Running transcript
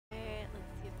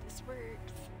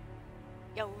works.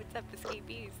 Yo, what's up,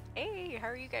 escapees? Hey, how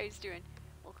are you guys doing?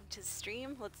 Welcome to the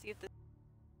stream. Let's see if this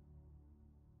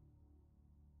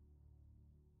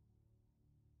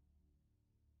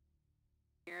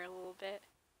here a little bit.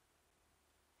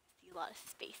 See a lot of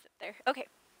space up there. Okay.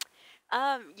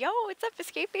 Yo, what's up,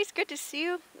 escapees? Good to see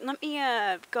you. Let me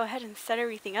go ahead and set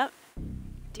everything up.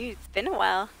 Dude, it's been a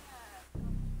while.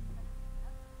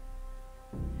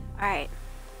 Alright.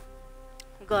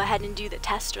 We'll go ahead and do the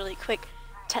test really quick.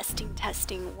 Testing,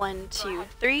 testing, 1, 2,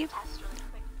 3.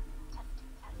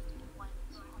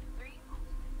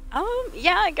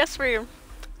 Yeah, I guess we're...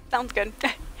 Sounds good.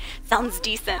 Sounds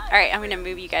decent. Alright, I'm gonna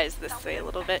move you guys this way a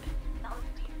little bit.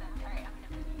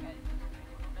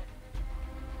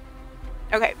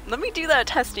 Okay, let me do that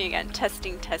testing again.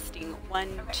 Testing, testing,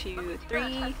 1, 2,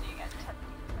 3.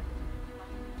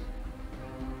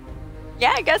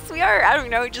 Yeah, I guess we are. I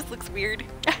don't know, it just looks weird.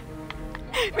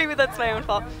 Maybe that's my own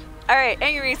fault. Alright,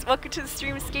 anyways, welcome to the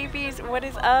stream, escapees. What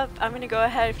is up? I'm gonna go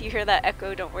ahead. If you hear that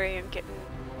echo, don't worry, I'm getting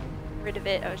rid of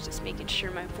it. I was just making sure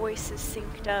my voice is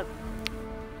synced up.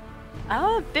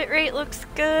 Oh, bitrate looks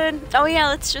good. Oh yeah,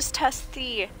 let's just test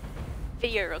the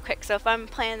video real quick. So if I'm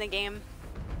playing the game,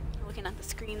 looking at the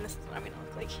screen, this is what I'm gonna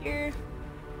look like here.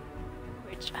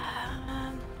 Which,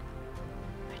 I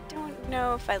don't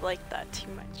know if I like that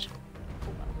too much.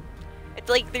 It's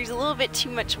like there's a little bit too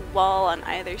much wall on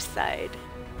either side.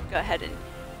 Go ahead and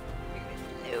move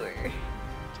it lower.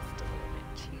 Just a little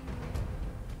bit too.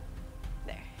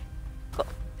 There. Cool.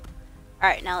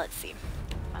 Alright, now let's see.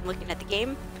 I'm looking at the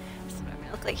game. This is what I'm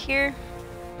gonna look like here.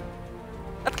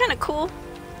 That's kinda cool.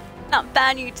 Not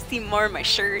bad, you get to see more of my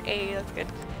shirt. Hey, that's good.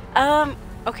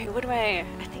 Okay, what do I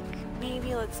think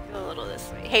maybe let's go a little this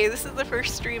way. Hey, this is the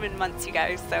first stream in months, you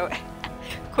guys, so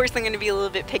of course I'm gonna be a little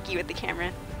bit picky with the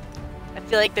camera. I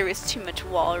feel like there was too much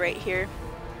wall right here.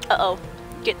 Uh-oh,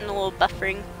 getting a little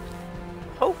buffering.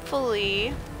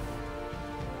 Hopefully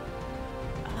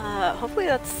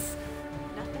that's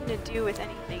nothing to do with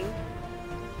anything.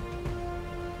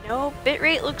 No,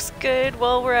 bitrate looks good.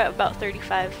 Well, we're at about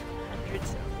 3,500,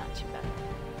 so not too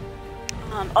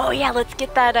bad. Oh yeah, let's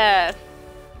get that,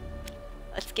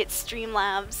 let's get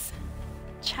Streamlabs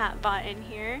chat bot in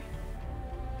here.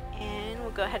 And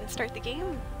we'll go ahead and start the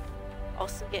game.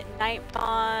 Also get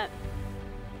Nightbot.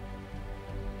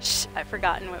 Shh, I've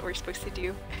forgotten what we're supposed to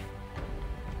do.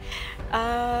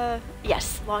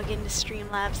 Yes, log into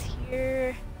Streamlabs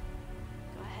here.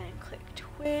 Go ahead and click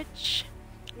Twitch.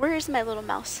 Where is my little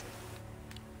mouse?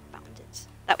 Found it.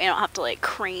 That way I don't have to like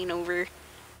crane over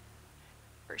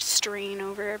or strain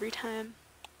over every time.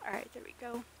 Alright, there we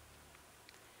go.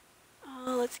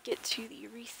 Let's get to the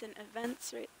recent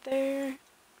events right there.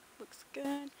 Looks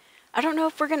good. I don't know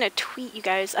if we're gonna tweet, you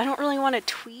guys. I don't really want to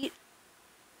tweet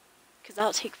because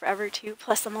that'll take forever too.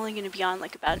 Plus, I'm only gonna be on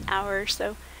like about an hour or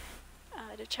so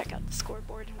to check out the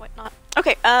scoreboard and whatnot.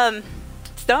 Okay,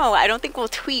 so I don't think we'll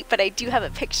tweet, but I do have a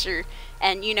picture,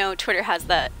 and you know, Twitter has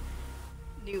that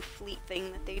new fleet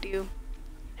thing that they do.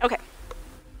 Okay,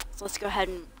 so let's go ahead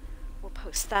and we'll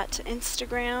post that to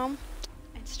Instagram.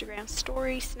 Instagram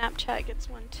story, Snapchat gets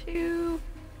one too.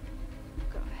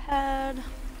 Go ahead.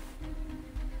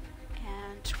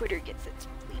 Twitter gets its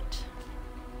tweet.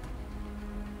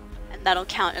 And that'll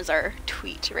count as our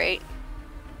tweet, right?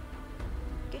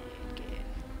 Good, good.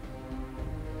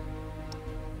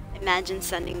 Imagine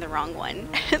sending the wrong one.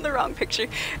 The wrong picture.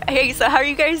 Hey, so how are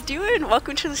you guys doing?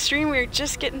 Welcome to the stream. We're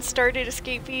just getting started,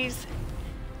 escapees.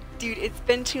 Dude, it's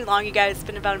been too long, you guys. It's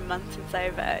been about a month since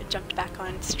I've jumped back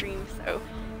on stream, so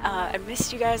I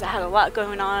missed you guys. I had a lot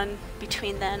going on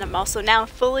between then. I'm also now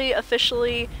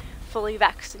officially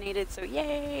vaccinated, so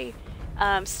yay!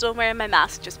 Still wearing my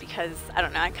mask just because, I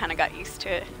don't know, I kind of got used to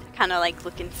it. Kind of like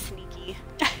looking sneaky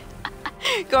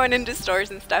going into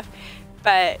stores and stuff.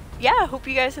 But yeah, hope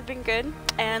you guys have been good,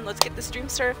 and let's get the stream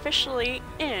started officially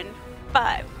in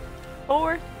 5,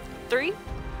 4, 3,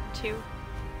 2,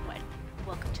 1.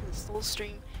 Welcome to the Soul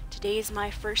stream. Today is my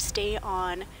first day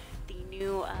on the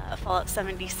new Fallout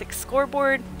 76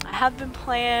 scoreboard. I have been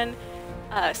playing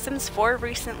Sims 4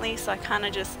 recently, so I kind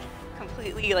of just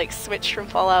completely like switched from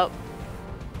Fallout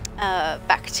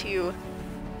back to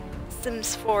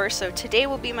Sims 4, so today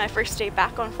will be my first day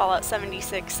back on Fallout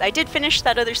 76. I did finish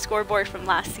that other scoreboard from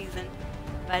last season,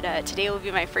 but today will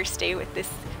be my first day with this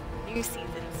new season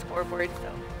scoreboard,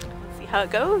 so let's see how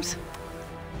it goes.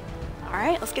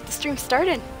 Alright, let's get the stream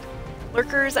started.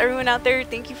 Lurkers, everyone out there,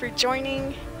 thank you for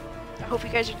joining. I hope you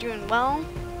guys are doing well.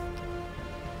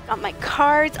 Got my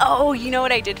cards. Oh, you know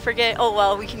what I did forget? Oh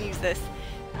well, we can use this.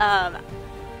 I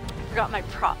forgot my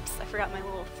props. I forgot my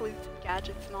little flutes and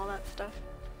gadgets and all that stuff.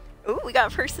 Ooh, we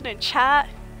got a person in chat.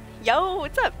 Yo,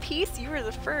 what's up, Peace? You were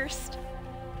the first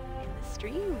in the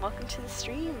stream. Welcome to the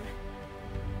stream.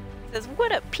 He says,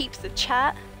 what up, peeps, the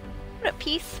chat? What up,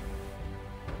 Peace?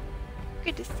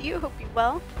 Good to see you. Hope you're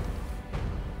well.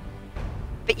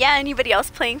 But yeah, anybody else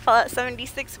playing Fallout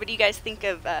 76? What do you guys think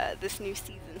of this new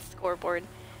season Scoreboard?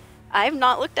 I have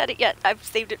not looked at it yet. I've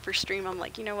saved it for stream. I'm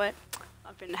like, you know what?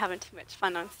 I've been having too much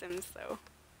fun on Sims, so.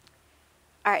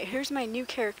 Alright, here's my new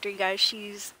character, you guys.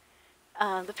 She's,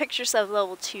 the picture says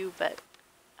level 2, but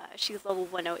she's level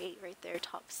 108 right there,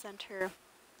 top center.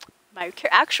 My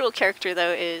actual character,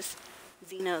 though, is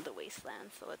Xena of the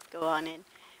Wasteland, so let's go on in.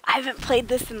 I haven't played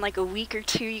this in like a week or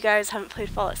two, you guys. Haven't played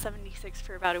Fallout 76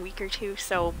 for about a week or two,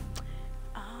 so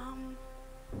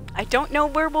I don't know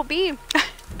where we'll be.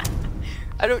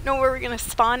 I don't know where we're gonna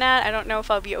spawn at. I don't know if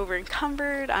I'll be over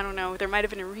encumbered. I don't know. There might have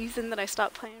been a reason that I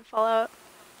stopped playing Fallout.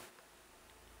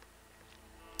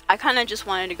 I kind of just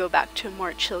wanted to go back to a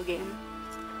more chill game,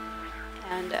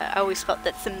 and I always felt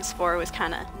that Sims 4 was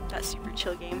kind of that super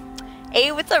chill game.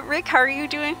 Hey, what's up, Rick? How are you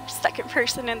doing? Second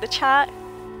person in the chat.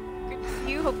 Good to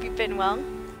see you. Hope you've been well.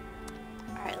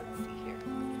 Alright, let's see here.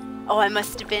 Oh, I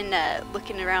must have been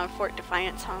looking around Fort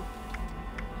Defiance, huh?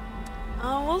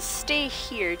 We'll stay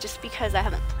here just because I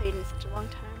haven't played in such a long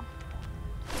time.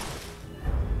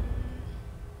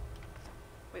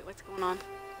 Wait, what's going on?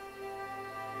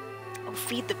 Oh,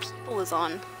 Feed the People is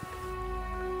on.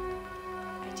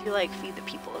 I do like Feed the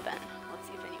People event. Let's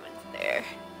see if anyone's there.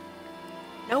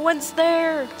 No one's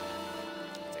there!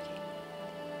 It's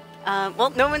okay.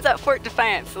 Well, no one's at Fort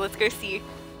Defiance, so let's go see.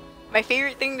 My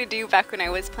favorite thing to do back when I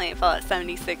was playing Fallout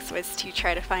 76 was to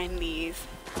try to find these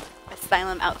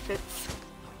asylum outfits.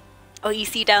 Oh, you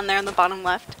see down there on the bottom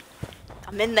left?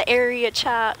 I'm in the area,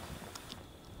 chat.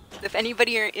 If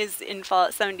anybody is in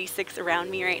Fallout 76 around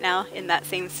me right now, in that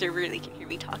same server, they can hear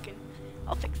me talking.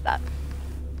 I'll fix that.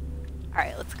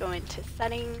 Alright, let's go into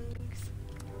settings.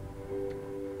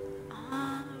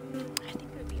 I think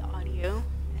it would be audio,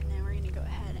 and then we're gonna go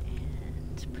ahead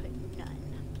and put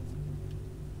none.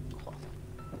 Cool.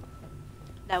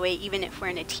 That way, even if we're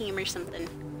in a team or something,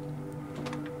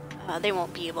 they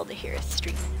won't be able to hear us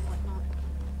streaming and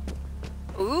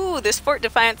whatnot. Ooh, this Fort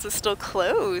Defiance is still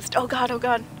closed. Oh god, oh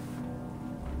god.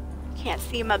 Can't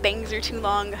see, my bangs are too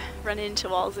long. Running into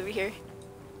walls over here.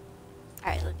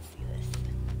 Alright, let's see this.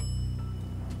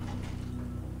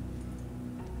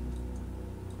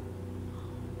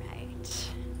 Alright.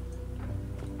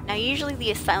 Now usually the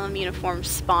asylum uniforms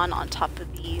spawn on top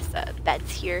of these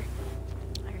beds here.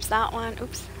 There's that one.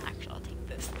 Oops, actually I'll take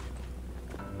this.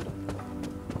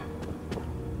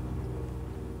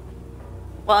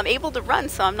 Well, I'm able to run,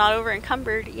 so I'm not over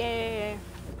encumbered. Yay!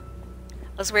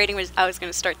 I was waiting I was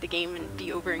going to start the game and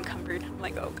be over encumbered. I'm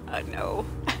like, oh god, no.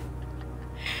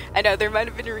 I know, there might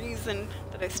have been a reason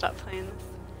that I stopped playing this.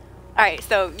 Alright,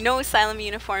 so no asylum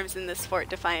uniforms in this Fort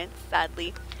Defiance,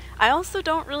 sadly. I also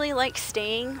don't really like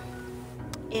staying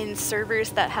in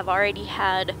servers that have already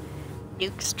had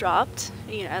nukes dropped.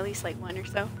 You know, at least like one or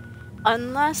so.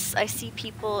 Unless I see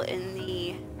people in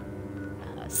the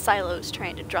silos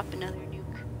trying to drop another nuke.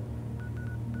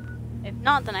 If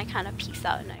not, then I kind of peace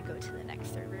out and I go to the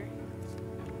next server.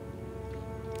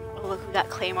 Oh look, we got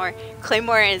Claymore.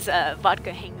 Claymore is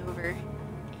Vodka Hangover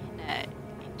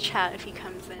in chat if he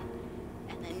comes in.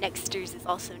 And then Nexters is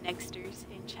also Nexters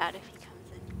in chat if he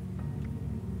comes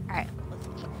in. Alright, let's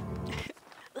leave.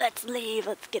 Let's leave,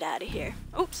 let's get out of here.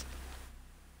 Oops.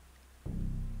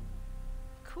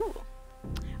 Cool.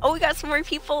 Oh, we got some more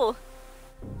people.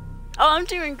 Oh, I'm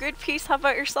doing good, Peace. How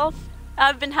about yourself?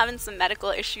 I've been having some medical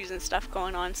issues and stuff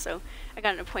going on, so I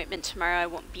got an appointment tomorrow. I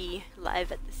won't be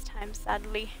live at this time,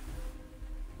 sadly.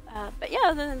 But yeah,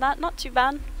 other than that, not too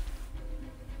bad.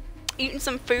 Eating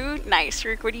some food? Nice,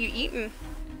 Rick. What are you eating?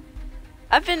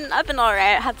 I've been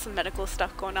alright. I had some medical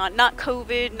stuff going on. Not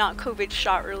COVID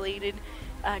shot related.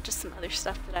 Just some other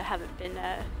stuff that I haven't been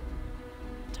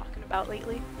talking about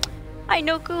lately. Hi,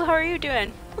 Noku. How are you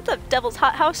doing? What's up, Devil's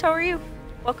Hot House? How are you?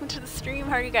 Welcome to the stream.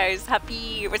 How are you guys?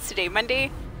 Happy, what's today? Monday?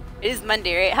 It is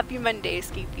Monday, right? Happy Monday,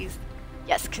 escapees.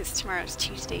 Yes, because tomorrow's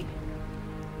Tuesday.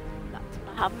 That's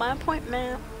when I have my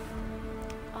appointment.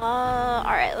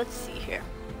 Alright, let's see here.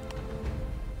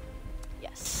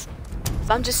 Yes.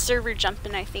 So I'm just server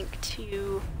jumping, I think,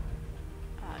 to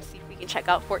see if we can check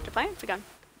out Fort Defiance again.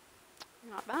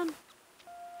 Not bad.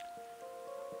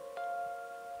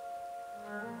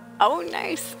 Oh,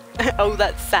 nice. Oh,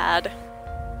 that's sad.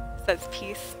 Says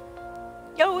Peace.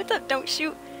 Yo, what's up? Don't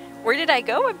shoot. Where did I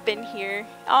go? I've been here.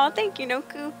 Oh, thank you,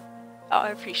 Noku. Oh, I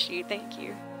appreciate it. Thank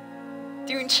you.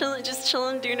 Doing chillin', just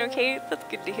chillin', doing okay. That's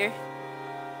good to hear.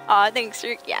 Aw, thanks,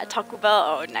 Rick. Yeah, Taco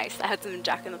Bell. Oh, nice. I had some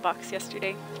Jack in the Box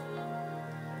yesterday.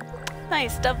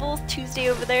 Nice. Devils Tuesday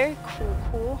over there. Cool,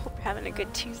 cool. Hope you're having a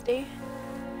good Tuesday.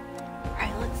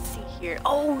 Alright, let's see here.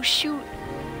 Oh, shoot.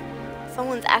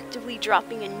 Someone's actively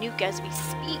dropping a nuke as we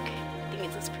speak. I think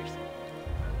it's this person.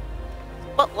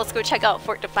 Well, let's go check out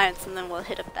Fort Defiance and then we'll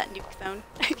hit up that nuke zone.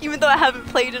 Even though I haven't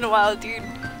played in a while, dude.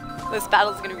 This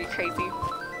battle's gonna be crazy.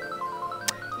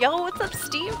 Yo, what's up,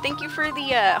 Steve? Thank you for the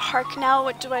Hark Now,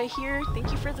 What Do I Hear?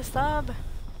 Thank you for the sub.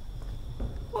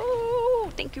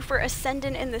 Woo! Thank you for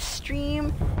ascending in the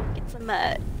stream. Get some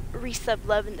resub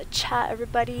love in the chat,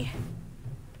 everybody.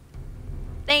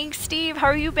 Thanks, Steve. How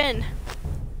are you been?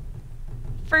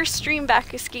 First stream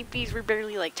back, Escapees. We're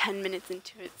barely like 10 minutes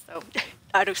into it, so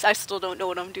I still don't know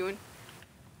what I'm doing.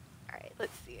 Alright,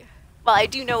 let's see. Well, I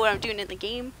do know what I'm doing in the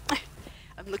game.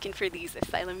 I'm looking for these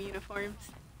asylum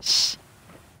uniforms. Shh.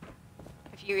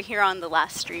 If you were here on the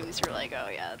last streams, you're like, oh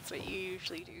yeah, that's what you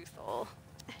usually do, Soul.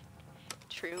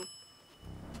 True.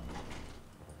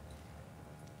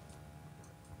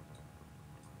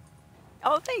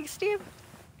 Oh, thanks, Steve.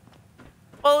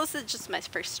 Well, this is just my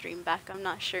first stream back. I'm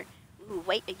not sure. Ooh,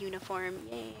 white a uniform.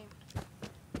 Yay.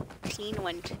 Clean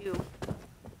one, too.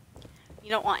 You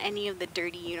don't want any of the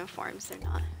dirty uniforms.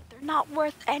 They're not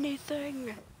worth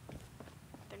anything.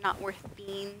 They're not worth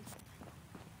beans.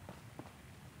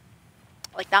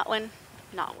 Like that one,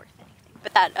 not worth anything.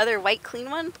 But that other white clean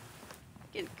one,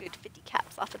 get a good 50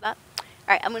 caps off of that.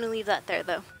 Alright, I'm gonna leave that there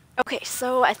though. Okay,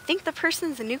 so I think the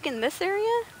person's nuking this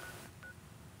area?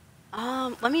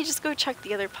 Let me just go check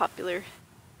the other popular.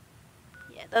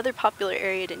 Yeah, the other popular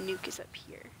area to nuke is up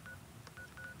here.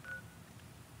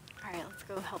 Alright, let's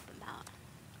go help them out.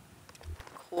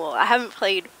 Cool, I haven't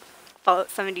played Fallout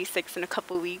 76 in a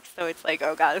couple weeks, so it's like,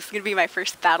 oh god, this is gonna be my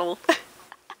first battle.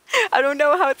 I don't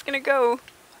know how it's gonna go.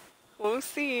 We'll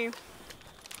see.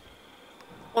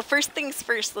 Well, first things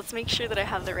first, let's make sure that I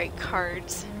have the right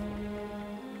cards.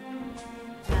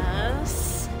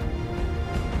 Yes.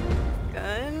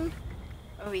 Good.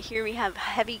 Over here we have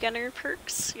heavy gunner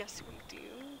perks. Yes, we do.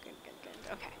 Good, good, good.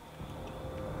 Okay.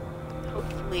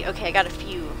 Hopefully. Okay, I got a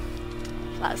few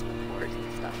plasma cores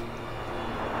and stuff.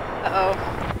 Uh-oh.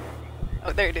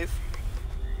 Oh, there it is.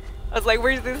 I was like,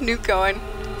 where's this nuke going?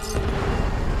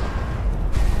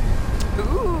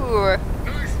 Ooh.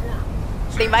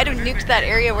 They might have nuked that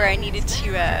area where I needed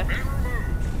to get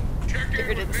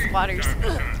rid of the squatters.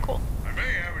 Cool.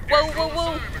 Whoa, whoa,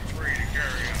 whoa.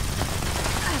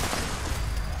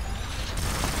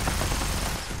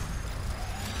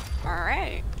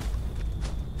 Alright.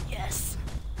 Yes.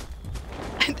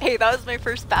 Hey, that was my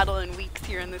first battle in weeks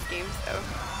here in this game, so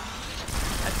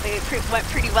I'd say it went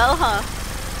pretty well, huh?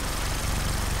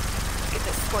 Let's get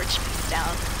this scorch piece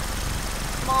down.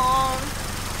 Come on.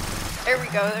 There we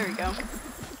go, there we go.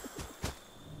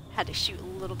 Had to shoot a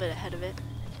little bit ahead of it.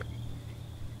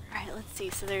 Alright, let's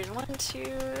see. So there's one, two,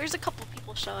 there's a couple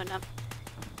people showing up.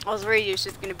 I was worried it was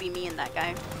just gonna be me and that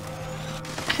guy.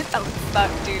 That would suck,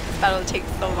 dude. This battle takes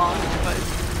so long. But...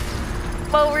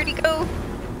 whoa, where'd he go?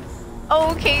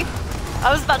 Oh, okay.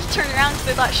 I was about to turn around because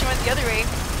I thought she went the other way.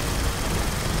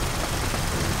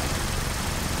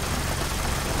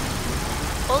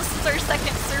 Well, this is our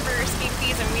second server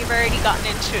escapees, and we've already gotten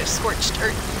into a scorched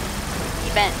earth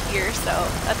event here, so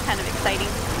that's kind of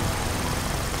exciting.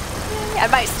 I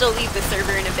might still leave the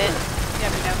server in a bit. You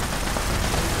never know.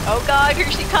 Oh god,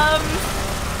 here she comes!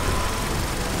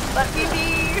 Let me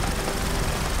be!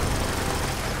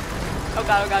 Oh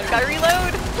god, gotta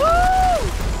reload!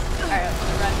 Woo! Alright, let's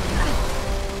run.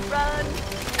 Run!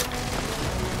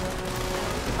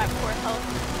 My poor health.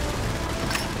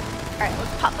 Alright,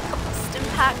 let's pop a couple stim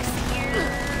packs here.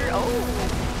 Oh!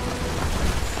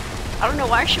 I don't know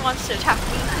why she wants to attack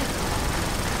me.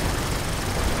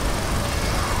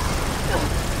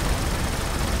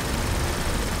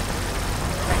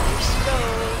 Alright, there she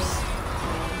goes.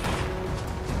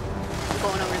 I'm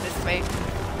going over this way.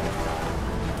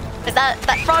 Is that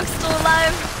frog still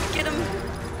alive? Get him.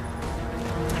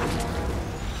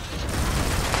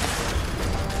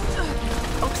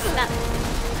 Oh snap.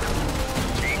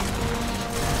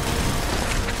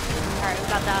 Alright, we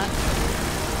got that.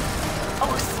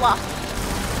 Oh, sloth.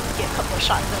 Get a couple of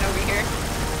shots in over here.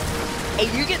 Hey,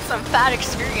 you get some fat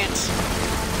experience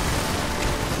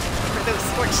for those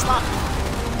scorched sloths.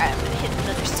 Alright, I'm gonna hit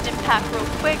another stim pack real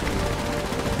quick.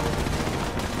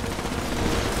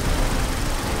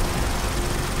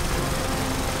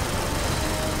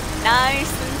 Nice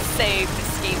and safe,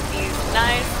 escapees.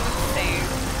 Nice and safe.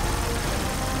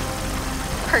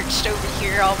 Perched over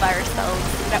here all by ourselves.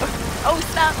 No. Oh,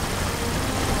 snap!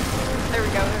 There we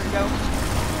go, there we go.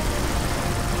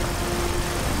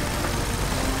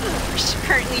 We're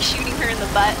currently shooting her in the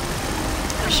butt.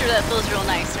 I'm sure that feels real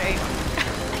nice, right?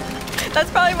 That's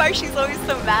probably why she's always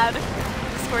so mad.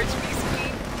 The Scorch Beast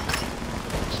Queen.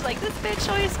 She's like, this bitch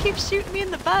always keeps shooting me in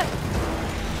the butt.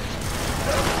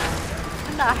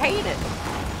 And I hate it.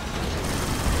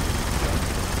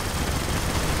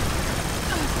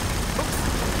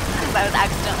 Oops. I was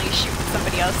accidentally shooting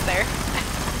somebody else there.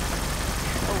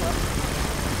 Oh well.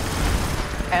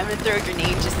 Okay, I'm gonna throw a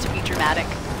grenade just to be dramatic.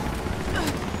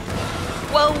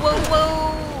 Whoa, whoa,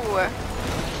 whoa!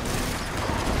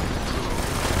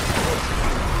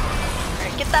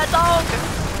 Alright, get that dog!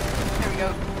 There we go.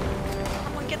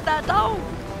 I'm gonna get that dog!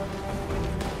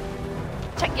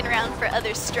 Checking around for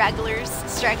other stragglers,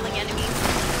 straggling enemies.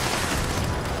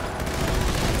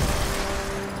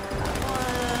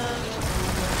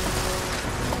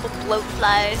 Couple bloat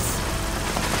flies.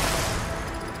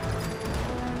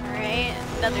 Alright,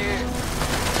 another.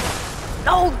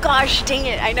 Oh gosh, dang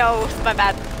it! I know, it's my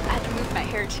bad. I had to move my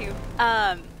hair too.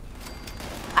 I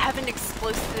have an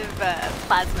explosive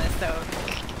plasma, so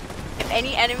if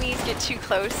any enemies get too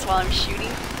close while I'm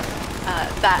shooting,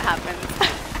 that happens.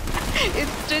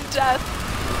 Instant death.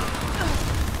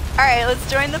 Alright, let's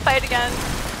join the fight again.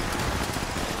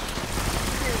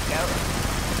 Here we go.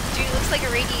 Dude, it looks like a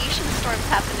radiation storm's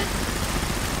happening.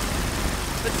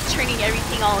 It's turning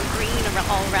everything all green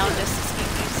all around us.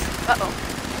 Uh-oh.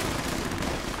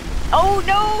 Oh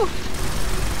no!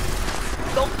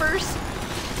 Go first.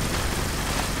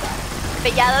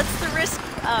 But yeah, that's the risk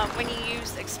when you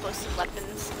use explosive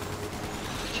weapons.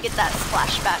 You get that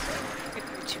splashback if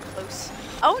you're too close.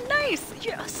 Oh nice!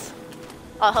 Yes!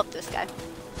 I'll help this guy.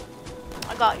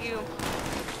 I got you.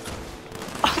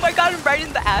 Oh my god, I'm right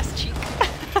in the ass cheek.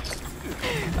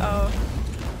 Oh.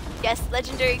 Yes,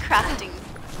 legendary crafting.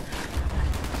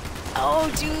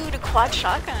 Oh dude, a quad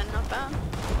shotgun, not bad.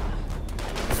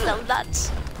 Sell that.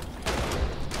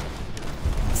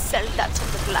 Sell that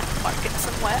on the black market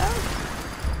somewhere.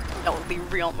 No, the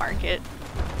real market.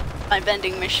 My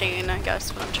vending machine, I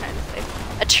guess what I'm trying to say.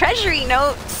 A treasury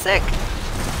note! Sick!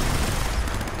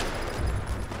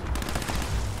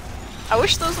 I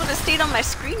wish those would have stayed on my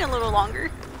screen a little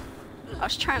longer. I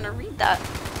was trying to read that.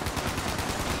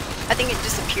 I think it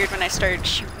disappeared when I started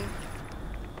shooting.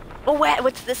 Oh wait,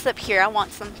 what's this up here? I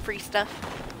want some free stuff.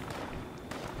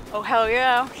 Oh hell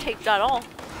yeah, take that all.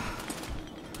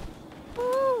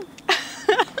 Woo!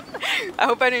 I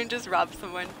hope I didn't just rob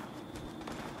someone.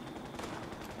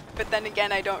 But then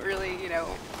again, I don't really, you know.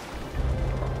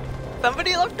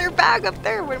 Somebody left their bag up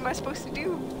there, what am I supposed to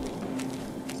do?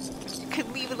 You could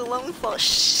leave it alone, so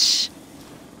shh.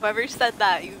 Whoever said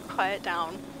that, you quiet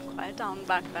down. Quiet down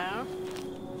back there.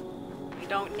 We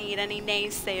don't need any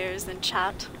naysayers in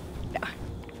chat. No.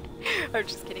 I'm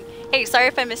just kidding. Hey, sorry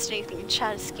if I missed anything in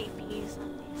chat. Escapees. Let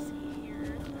me see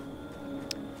here.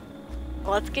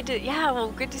 Well, it's good to, yeah,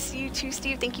 well, good to see you too,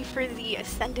 Steve. Thank you for the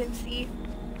ascendancy.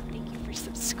 Thank you for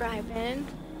subscribing.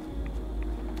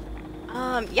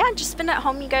 Yeah, just been at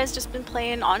home, you guys. Just been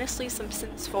playing, honestly, some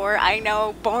Sims 4. I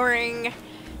know, boring,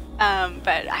 but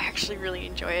I actually really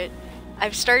enjoy it.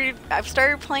 I've started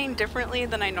playing differently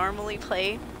than I normally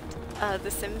play the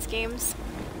Sims games.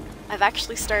 I've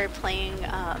actually started playing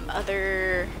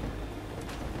other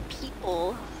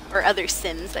people, or other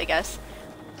Sims, I guess.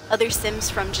 Other Sims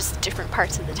from just different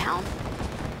parts of the town.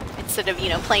 Instead of, you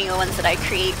know, playing the ones that I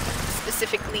create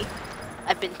specifically,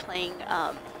 I've been playing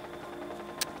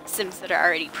Sims that are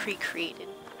already pre-created,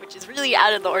 which is really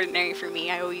out of the ordinary for me.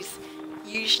 I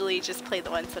usually just play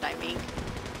the ones that I make.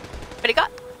 But it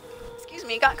got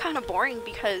kind of boring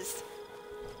because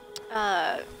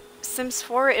Sims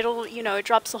 4, it'll, you know, it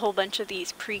drops a whole bunch of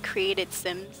these pre-created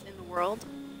Sims in the world,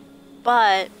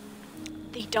 but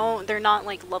they're not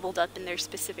like leveled up in their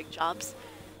specific jobs.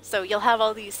 So you'll have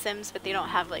all these Sims, but they don't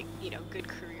have like, you know, good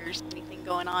careers, anything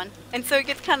going on. And so it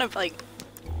gets kind of like,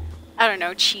 I don't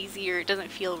know, cheesy, or it doesn't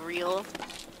feel real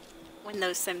when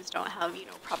those Sims don't have, you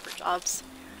know, proper jobs.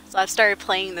 So I've started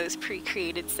playing those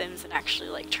pre-created Sims and actually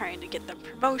like trying to get them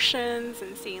promotions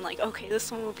and seeing like, okay,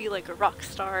 this one will be like a rock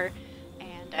star.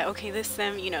 Okay, this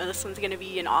Sim, you know, this one's gonna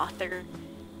be an author,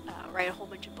 write a whole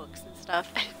bunch of books and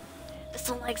stuff. This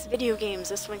one likes video games.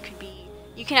 This one could be,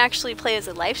 you can actually play as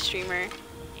a live streamer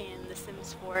in The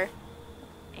Sims 4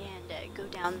 and go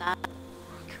down that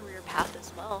career path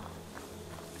as well.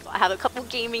 So I have a couple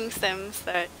gaming Sims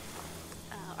that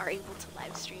are able to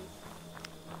live stream.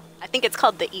 I think it's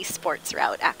called the esports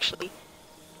route, actually.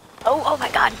 Oh my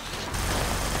god.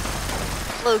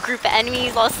 Little group of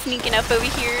enemies all sneaking up over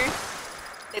here.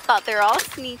 They thought they were all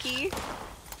sneaky.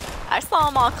 I saw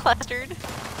them all clustered.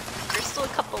 There's still a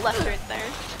couple left right there.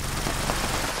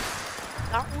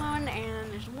 That one,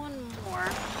 and there's one more.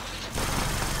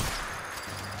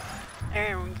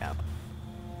 There we go.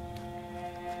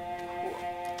 Cool.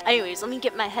 Anyways, let me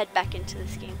get my head back into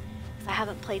this game, because I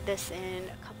haven't played this in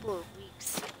a couple of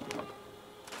weeks.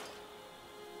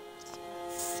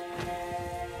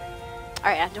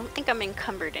 Alright, I don't think I'm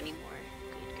encumbered anymore.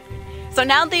 Good. So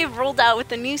now they've rolled out, with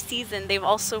the new season, they've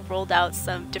also rolled out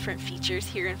some different features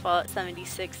here in Fallout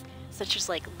 76, such as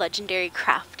like legendary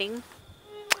crafting.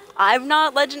 I've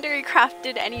not legendary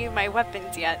crafted any of my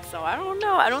weapons yet, so I don't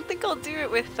know. I don't think I'll do it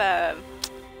with, I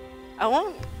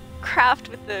won't craft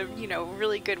with a, you know,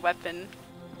 really good weapon.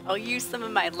 I'll use some of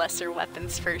my lesser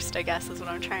weapons first, I guess is what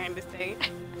I'm trying to say.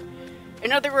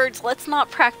 In other words, let's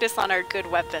not practice on our good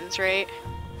weapons, right?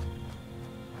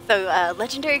 So,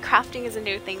 legendary crafting is a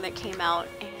new thing that came out,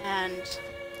 and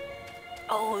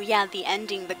oh yeah, the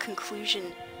ending, the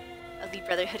conclusion of the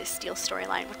Brotherhood of Steel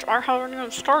storyline, which I haven't even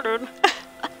started.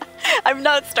 I've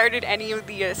not started any of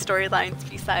the storylines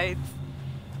besides.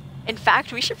 In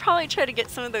fact, we should probably try to get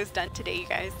some of those done today, you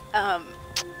guys.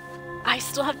 I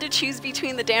still have to choose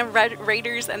between the damn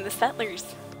raiders and the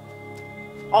settlers.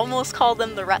 Almost call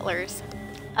them the Rettlers.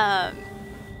 Yeah,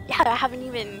 I haven't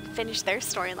even finished their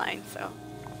storyline, so.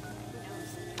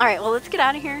 Alright, well, let's get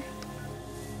out of here.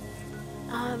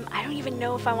 I don't even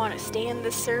know if I want to stay in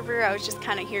this server. I was just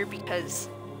kind of here because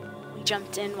we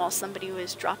jumped in while somebody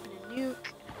was dropping a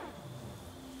nuke.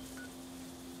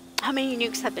 How many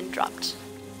nukes have been dropped?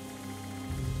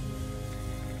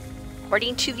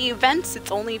 According to the events,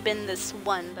 it's only been this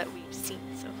one that we've seen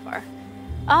so far.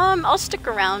 I'll stick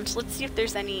around. Let's see if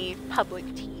there's any public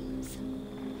teams.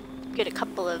 Get a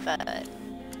couple of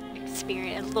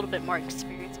experience, a little bit more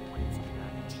experience points if you're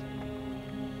on a team.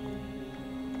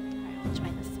 Alright, I'll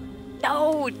join this one.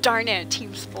 No, darn it,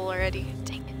 team's full already.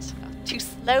 Dang it, too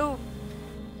slow.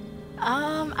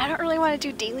 I don't really want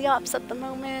to do daily ops at the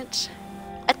moment.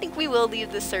 I think we will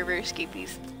leave the server,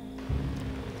 escapees.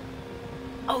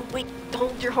 Oh wait,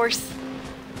 hold your horse.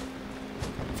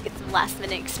 Let's get some last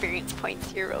minute experience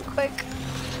points here real quick.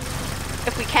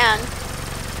 If we can.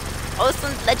 Oh, this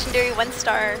one's legendary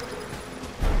 1-star.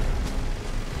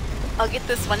 I'll get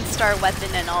this 1-star weapon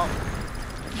and I'll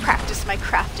practice my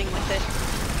crafting with it.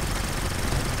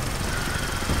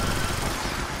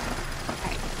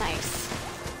 Alright, nice.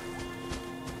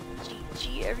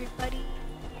 GG everybody.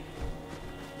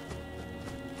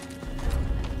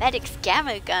 Medic's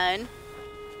gamma gun.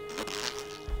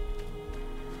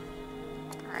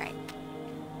 Alright.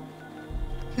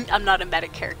 I'm not a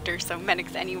medic character, so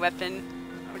medic's any weapon.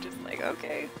 I'm just like,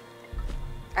 okay.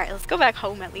 Alright, let's go back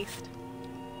home at least.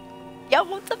 Yo,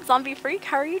 what's up, Zombie Freak?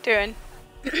 How are you doing?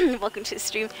 Welcome to the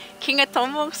stream. King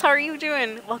Atomos, how are you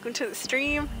doing? Welcome to the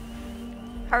stream.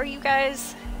 How are you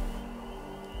guys?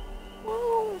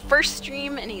 Woo, first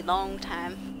stream in a long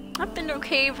time. I've been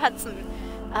okay. I've had some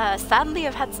sadly,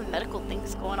 I've had some medical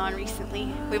things going on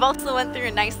recently. We've also went through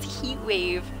a nice heat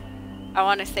wave. I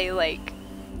want to say, like,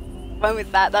 when was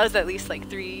that? That was at least like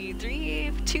 3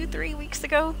 weeks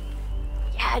ago.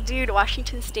 Yeah, dude,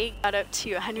 Washington State got up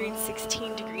to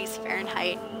 116 degrees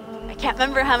Fahrenheit. I can't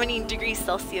remember how many degrees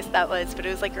Celsius that was, but it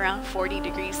was like around 40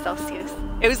 degrees Celsius.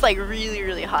 It was like really,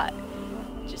 really hot.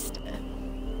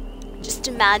 Just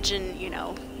imagine, you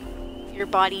know, your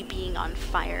body being on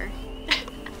fire.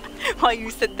 While you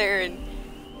sit there and,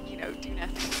 you know, do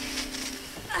nothing.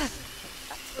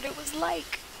 That's what it was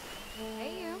like.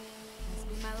 Hey you. Must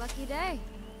be my lucky day.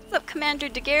 What's up, Commander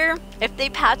Daguerre? If they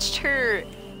patched her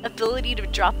ability to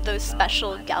drop those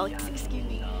special galaxy, excuse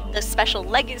me, those special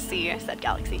legacy, I said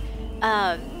galaxy.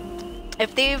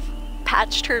 If they've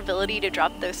patched her ability to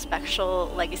drop those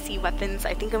special legacy weapons,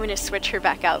 I think I'm going to switch her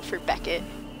back out for Beckett.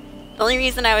 The only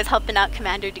reason I was helping out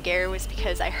Commander Daguerre was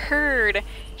because I heard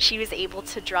she was able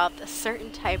to drop a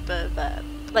certain type of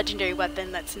legendary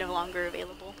weapon that's no longer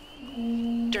available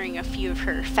during a few of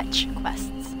her fetch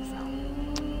quests. So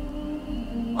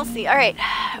we'll see. Alright.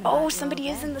 Oh, somebody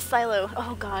is in the silo.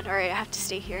 Oh god, alright, I have to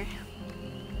stay here.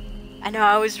 I know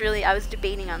I was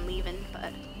debating on leaving,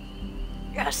 but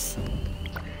yes.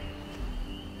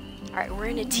 Alright, we're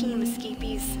in a team,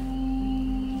 escapees.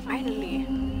 Finally.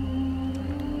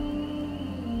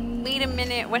 Wait a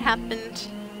minute, what happened?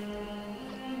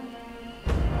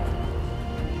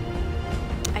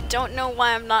 I don't know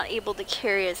why I'm not able to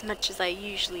carry as much as I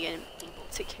usually am able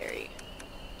to carry.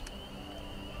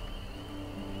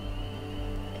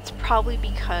 It's probably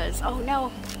because, oh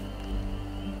no.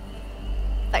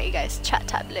 Sorry you guys, chat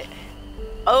tablet.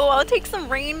 Oh, I'll take some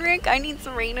rain, Rick. I need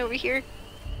some rain over here.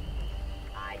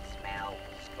 I smell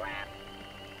scrap.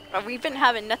 Oh, we've been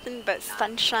having nothing but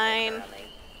sunshine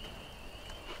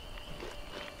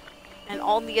and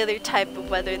all the other type of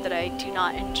weather that I do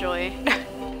not enjoy.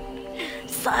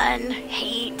 Sun,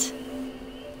 hate.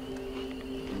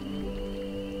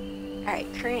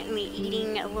 Alright, currently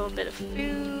eating a little bit of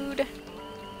food.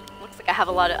 Looks like I have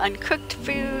a lot of uncooked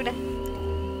food.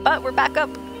 But we're back up.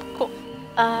 Cool.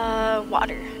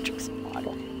 Water. Drink some water.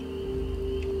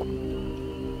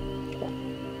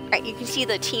 Alright, you can see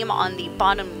the team on the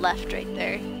bottom left right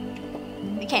there.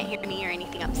 They can't hear me or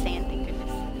anything I'm saying, thank goodness.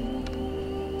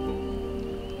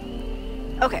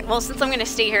 Okay, well since I'm gonna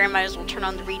stay here, I might as well turn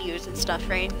on the radios and stuff,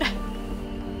 right?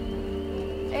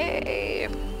 Hey.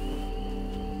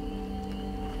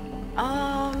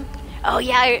 Oh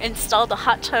yeah, I installed a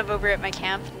hot tub over at my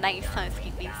camp. Nice, huh,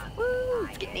 Skeepies? Woo,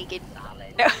 let's get naked.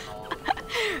 No.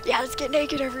 Yeah, let's get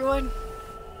naked, everyone.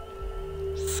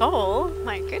 Soul?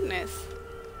 My goodness.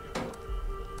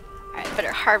 Alright,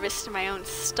 better harvest my own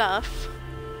stuff.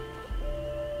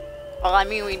 Well, I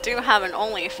mean, we do have an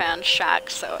OnlyFans shack,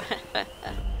 so...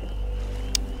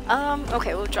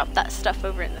 okay, we'll drop that stuff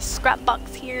over in the scrap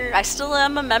box here. I still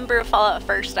am a member of Fallout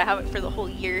First. I have it for the whole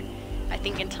year. I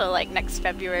think until like next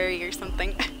February or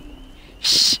something.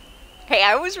 Shh. Hey,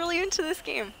 I was really into this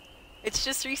game. It's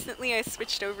just recently I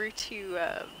switched over to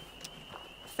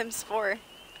Sims 4.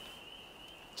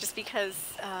 Just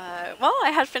because, well,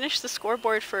 I had finished the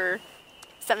scoreboard for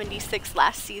 76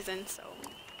 last season, so.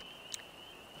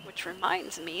 Which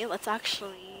reminds me, let's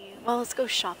actually, well, let's go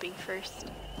shopping first.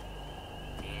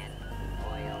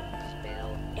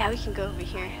 Yeah, we can go over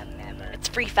here. It's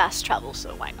free fast travel,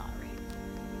 so why not?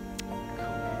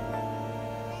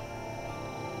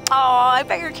 Oh, I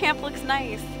bet your camp looks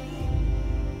nice.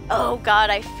 Oh god,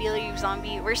 I feel you,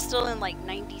 zombie. We're still in like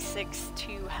 96 to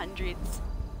 100s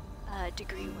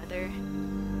degree weather.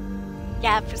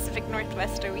 Yeah, Pacific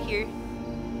Northwest over here.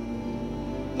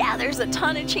 Yeah, there's a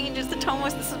ton of changes to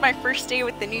Tomos. This is my first day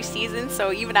with the new season,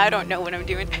 so even I don't know what I'm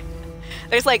doing.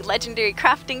 There's like legendary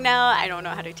crafting now. I don't know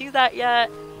how to do that yet.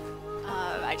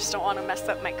 I just don't want to mess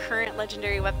up my current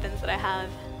legendary weapons that I have.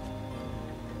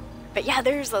 But yeah,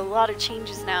 there's a lot of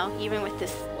changes now, even with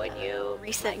this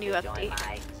recent new update.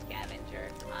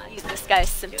 This guy's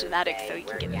symptomatic, so he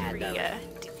can get free here.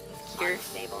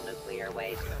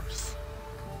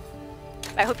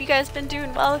 I hope you guys been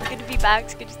doing well. It's good to be back.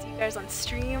 It's good to see you guys on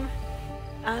stream.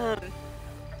 I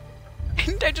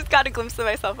just got a glimpse of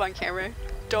myself on camera.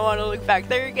 Don't want to look back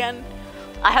there again.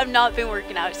 I have not been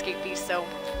working out, Escapees, so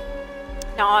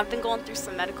no, I've been going through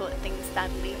some medical things,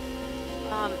 sadly.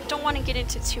 Don't want to get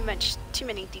into too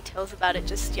many details about it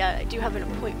just yet. I do have an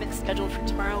appointment scheduled for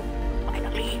tomorrow,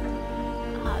 finally.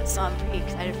 So I'm pretty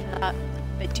excited for that.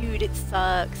 But dude, it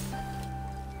sucks.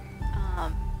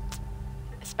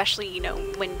 Especially, you know,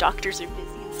 when doctors are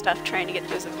busy and stuff, trying to get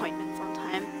those appointments on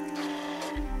time.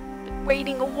 Been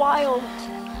waiting a while.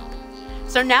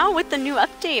 So now with the new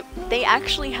update, they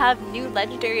actually have new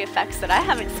legendary effects that I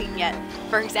haven't seen yet.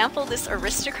 For example, this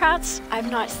Aristocrats,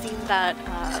 I've not seen that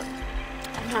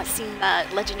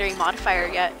legendary modifier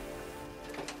yet.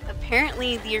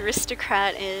 Apparently the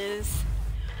Aristocrat is,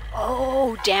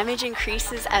 oh, damage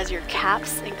increases as your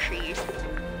caps increase.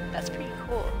 That's pretty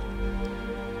cool.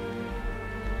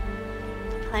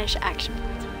 Replenish action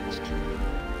points.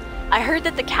 I heard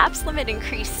that the caps limit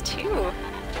increased too.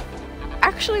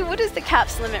 Actually, what is the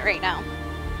caps limit right now?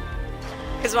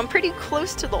 Because I'm pretty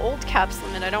close to the old caps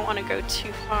limit. I don't want to go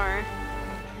too far. I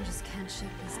just can't shake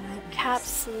these nightmares.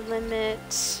 Caps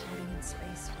limit.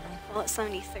 Well, it's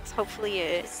 76. Hopefully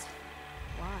it.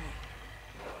 Why?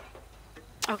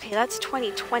 Okay, that's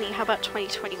 2020. How about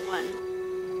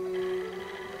 2021?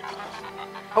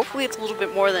 Hopefully it's a little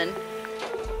bit more than.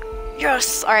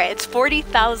 Yes! Alright, it's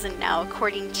 40,000 now,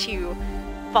 according to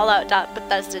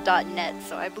Fallout.Bethesda.net,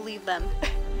 so I believe them.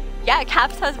 Yeah,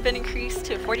 caps has been increased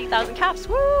to 40,000 caps.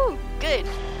 Woo! Good.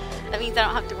 That means I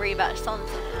don't have to worry about selling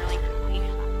something really quickly.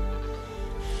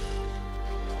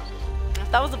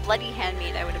 If that was a bloody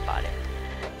handmaid, I would have bought it.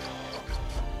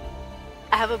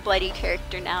 I have a bloody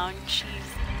character now, and she's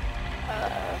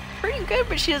pretty good,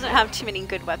 but she doesn't have too many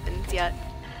good weapons yet.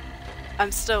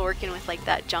 I'm still working with like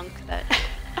that junk that...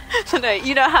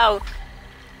 You know how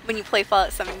when you play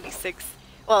Fallout 76,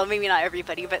 well, maybe not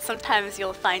everybody, but sometimes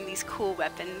you'll find these cool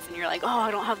weapons and you're like, oh,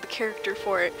 I don't have the character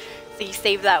for it. So you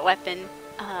save that weapon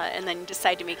and then you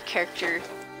decide to make a character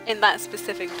in that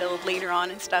specific build later on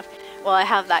and stuff. Well, I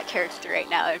have that character right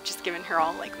now. I've just given her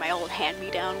all like my old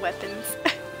hand-me-down weapons.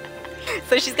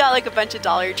 So she's got like a bunch of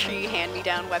Dollar Tree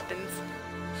hand-me-down weapons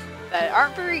that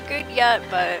aren't very good yet,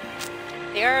 but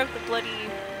they are of the bloody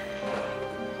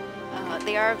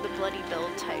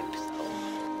build type,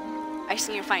 so I just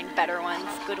need to find better ones,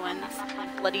 good ones.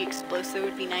 Bloody explosive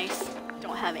would be nice.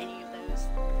 Don't have any of those.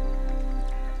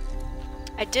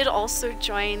 I did also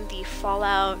join the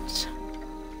Fallout.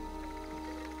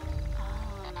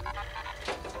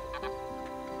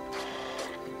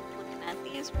 Looking at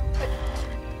these real quick.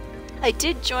 I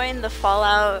did join the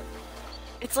Fallout.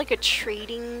 It's like a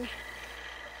trading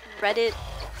Reddit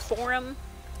forum,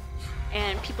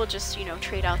 and people just, you know,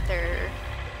 trade out their.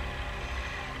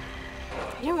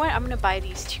 You know what? I'm gonna buy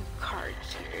these 2 cards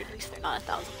here. At least they're not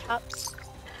 1,000 caps.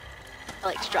 I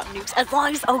like to drop nukes. As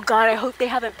long as, oh god, I hope they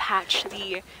haven't patched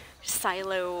the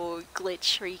silo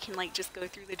glitch where you can like just go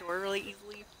through the door really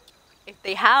easily. If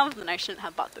they have, then I shouldn't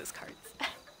have bought those cards.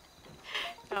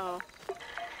 Oh.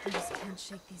 I just can't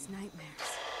shake these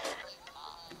nightmares.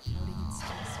 Floating in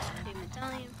space. A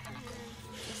medallion.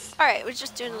 Alright, we're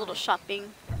just doing a little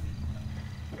shopping.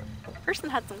 Person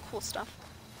had some cool stuff.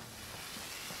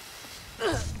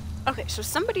 Okay, so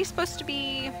somebody's supposed to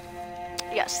be,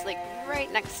 yes, like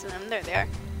right next to them. There they are.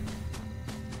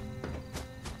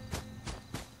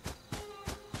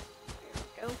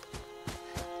 There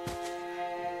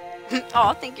we go.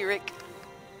 Oh, thank you, Rick.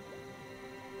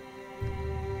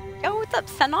 Yo, what's up,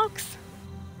 Senox?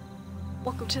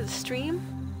 Welcome to the stream.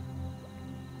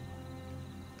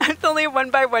 It's only a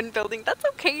 1x1 building. That's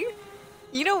okay.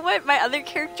 You know what? My other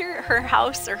character, her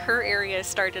house or her area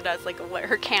started as like a,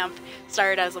 her camp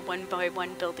started as a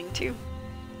 1x1 building too.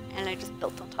 And I just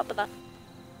built on top of that.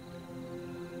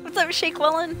 What's up, Shake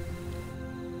Wellen?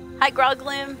 Hi,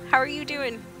 Groglim. How are you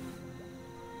doing?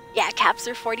 Yeah, caps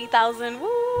are 40,000.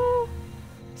 Woo!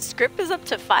 Script is up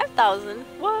to 5,000.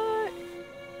 What?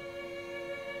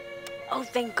 Oh,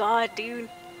 thank God, dude.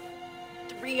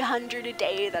 300 a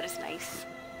day. That is nice.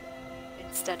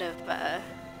 Instead of that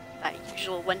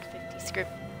usual 150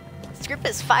 script. Script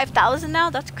is 5,000 now?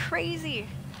 That's crazy.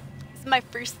 This is my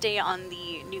first day on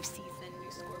the new season,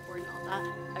 new scoreboard and all that.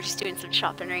 I'm just doing some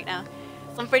shopping right now.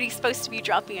 Somebody's supposed to be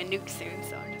dropping a nuke soon,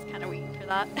 so I'm just kind of waiting for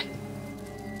that.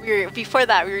 Before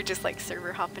that, we were just like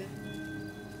server hopping.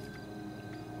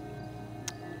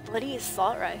 Bloody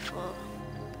assault rifle.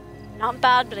 Not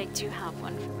bad, but I do have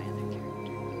one for my other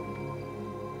character.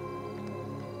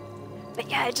 But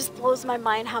yeah, it just blows my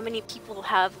mind how many people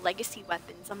have legacy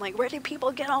weapons. I'm like, where do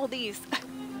people get all these?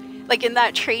 Like in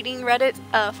that trading Reddit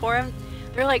forum,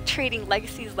 they're like trading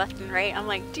legacies left and right. I'm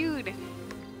like, dude,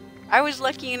 I was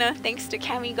lucky enough, thanks to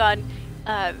Kamigod,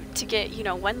 to get, you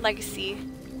know, 1 legacy.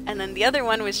 And then the other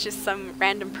one was just some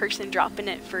random person dropping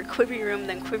it for Quibi Room.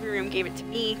 Then Quibi Room gave it to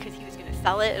me because he was going to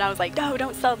sell it. And I was like, no,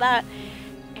 don't sell that.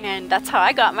 And that's how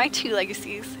I got my 2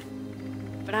 legacies.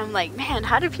 But I'm like, man,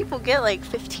 how do people get like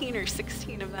 15 or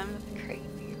 16 of them? That's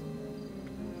crazy.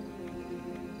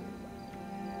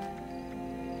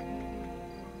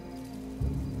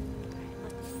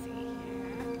 Let's see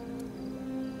here.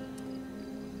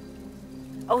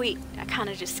 Oh wait, I kind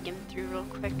of just skimmed through real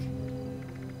quick.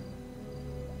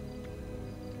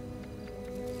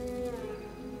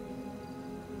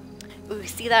 Ooh,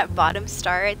 see that bottom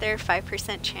star right there?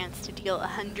 5% chance to deal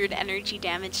 100 energy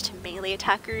damage to melee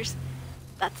attackers.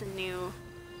 That's a new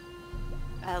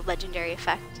legendary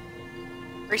effect.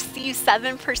 Receive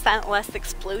 7% less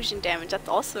explosion damage. That's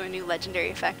also a new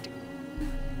legendary effect.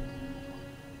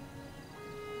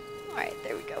 Alright,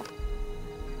 there we go.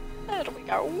 There we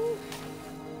go.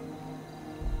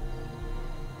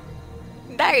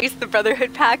 Nice, the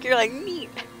Brotherhood pack. You're like, neat.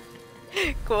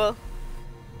 Cool.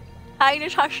 Hi,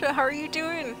 Natasha. How are you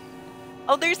doing?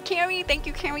 Oh, there's Cammy. Thank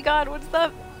you, Cammy God. What's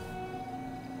up?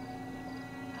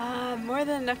 More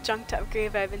than enough junk to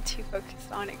upgrade, but I've been too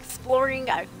focused on exploring.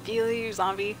 I feel you,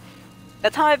 zombie.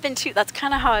 That's how I've been too. That's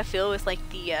kind of how I feel with like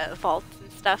the vaults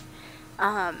and stuff.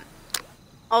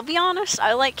 I'll be honest,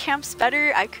 I like camps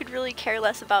better. I could really care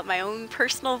less about my own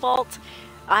personal vault.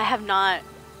 I have not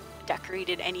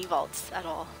decorated any vaults at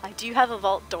all. I do have a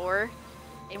vault door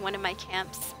in one of my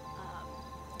camps.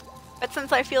 But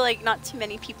since I feel like not too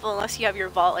many people, unless you have your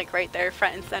vault like right there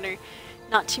front and center,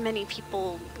 not too many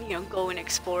people, you know, go and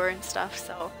explore and stuff,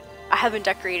 so I haven't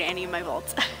decorated any of my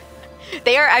vaults.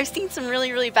 I've seen some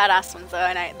really, really badass ones though,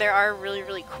 and there are really,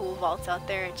 really cool vaults out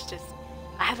there. It's just,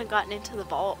 I haven't gotten into the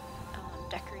vault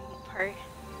decorating part.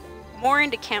 More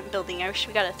into camp building. I wish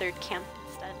we got a 3rd camp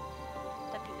instead.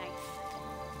 That'd be nice.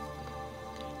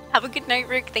 Have a good night,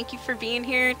 Rick. Thank you for being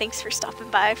here. Thanks for stopping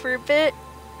by for a bit.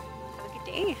 Have a good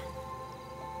day.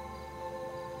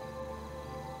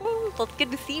 Well, it's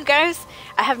good to see you guys.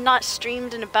 I have not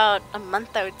streamed in about a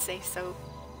month, I would say, so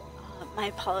my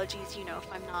apologies, you know,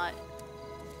 if I'm not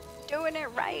doing it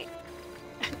right.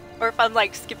 Or if I'm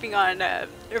like skipping on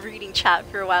reading chat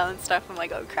for a while and stuff, I'm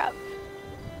like, oh crap.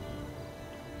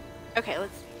 Okay,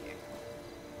 let's see here.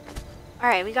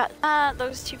 Alright, we got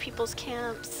those 2 people's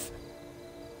camps.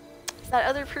 that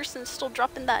other person still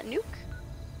dropping that nuke?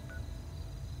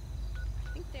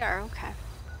 I think they are, okay.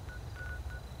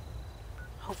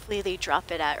 Hopefully they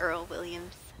drop it at Earl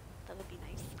Williams. That would be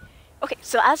nice. Okay,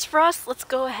 so as for us, let's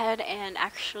go ahead and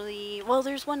actually... Well,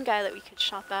 there's one guy that we could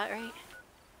shop at, right?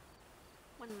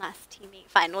 One last teammate.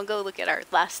 Fine, we'll go look at our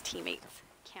last teammates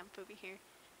camp over here.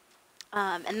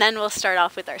 And then we'll start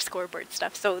off with our scoreboard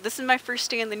stuff. So this is my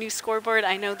first day in the new scoreboard.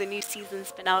 I know the new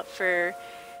season's been out for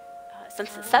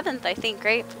since the 7th, I think,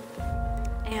 right?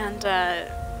 And,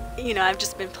 you know, I've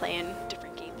just been playing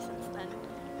different games since then.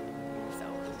 So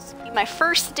this will be my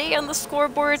first day on the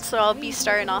scoreboard, so I'll be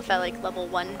starting off at like level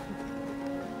 1.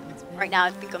 Right now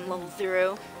I think I'm level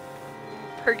 0.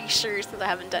 Pretty sure, since I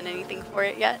haven't done anything for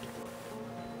it yet.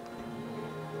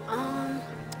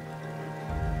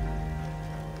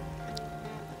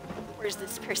 Where's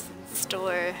this person's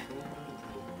store?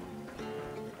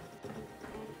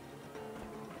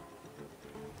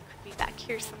 Could be back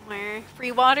here somewhere.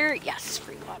 Free water? Yes,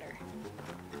 free water.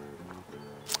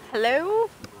 Hello?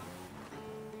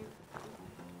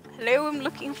 Hello, I'm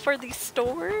looking for the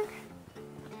store.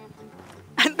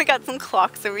 And they got some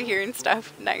clocks over here and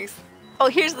stuff. Nice. Oh,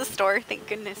 here's the store, thank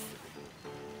goodness.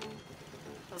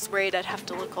 I was worried I'd have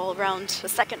to look all around a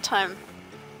second time.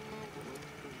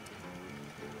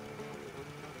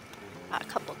 Got a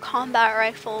couple combat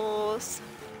rifles.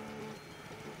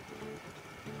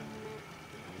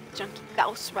 Junkie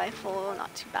Gauss rifle,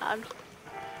 not too bad.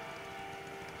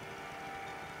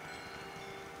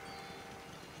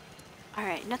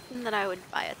 Alright, nothing that I would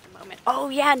buy at the moment. Oh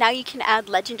yeah, now you can add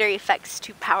legendary effects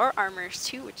to power armors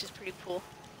too, which is pretty cool.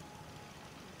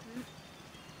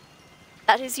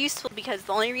 That is useful because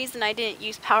the only reason I didn't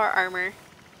use power armor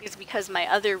is because my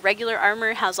other regular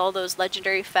armor has all those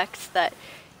legendary effects that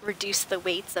reduce the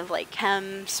weights of like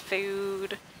chems,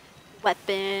 food,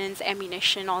 weapons,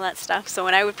 ammunition, all that stuff. So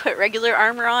when I would put regular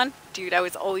armor on, dude, I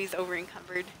was always over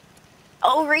encumbered.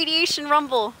 Oh, radiation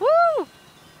rumble! Woo!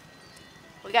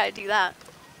 We gotta do that.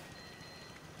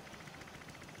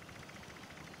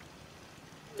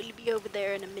 We'll be over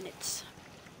there in a minute.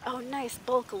 Oh, nice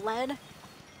bulk lead.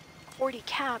 40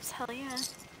 caps, hell yeah.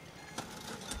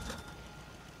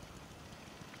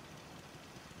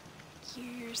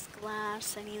 Gears,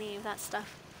 glass, any of that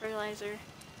stuff. Fertilizer.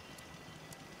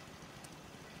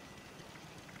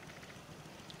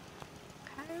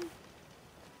 Okay.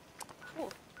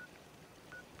 Cool.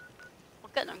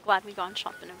 Well, good. I'm glad we gone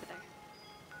shopping over there.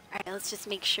 Alright, let's just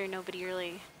make sure nobody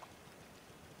really...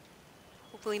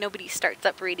 Hopefully nobody starts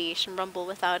up Radiation Rumble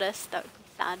without us. That would be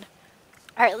sad.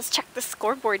 Alright, let's check the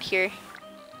scoreboard here.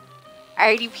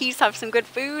 RDPs have some good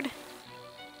food.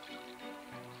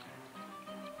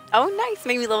 Oh, nice.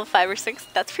 Maybe level 5 or 6.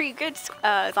 That's pretty good,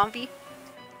 zombie.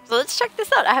 So let's check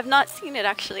this out. I have not seen it,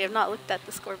 actually. I've not looked at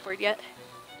the scoreboard yet.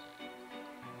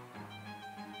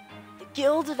 The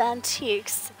Guild of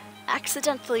Antiques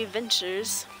accidentally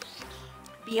ventures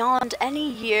beyond any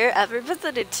year ever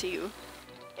visited to.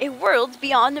 A world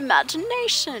beyond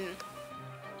imagination.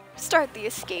 Start the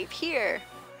escape here.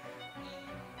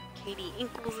 Katie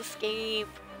Inkle's escape.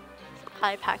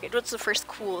 Supply package. What's the first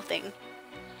cool thing?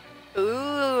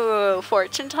 Ooh,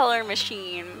 fortune teller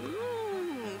machine.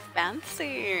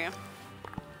 Fancy.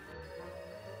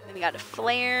 Then we got a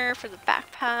flare for the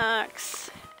backpacks.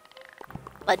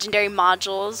 Legendary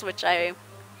modules, which I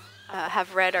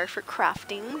have read are for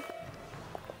crafting.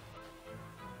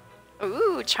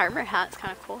 Ooh, charmer hat's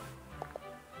kind of cool.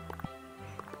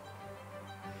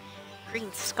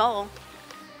 Green skull.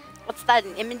 What's that,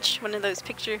 an image? One of those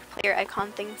picture player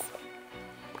icon things.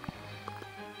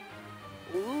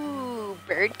 Ooh,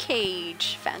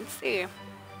 birdcage. Fancy.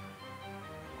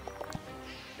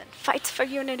 Then fights for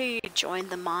unity. Join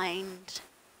the mind.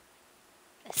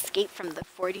 Escape from the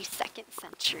 42nd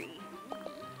century.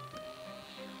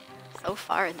 So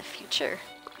far in the future.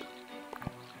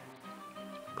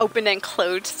 Open and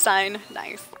closed sign.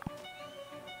 Nice.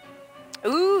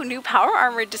 Ooh, new power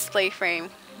armor display frame.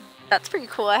 That's pretty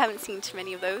cool. I haven't seen too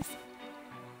many of those.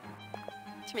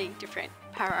 Too many different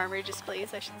power armor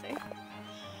displays, I should say.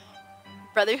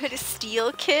 Brotherhood of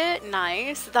Steel kit.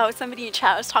 Nice. That was somebody in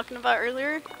chat was talking about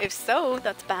earlier. If so,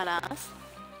 that's badass.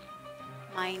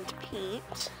 Mind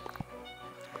paint.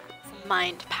 Some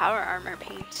mind power armor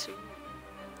paint.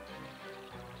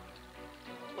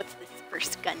 What's this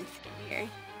first gun skin here?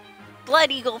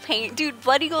 Blood Eagle paint. Dude,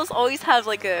 Blood Eagles always have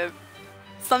like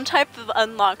some type of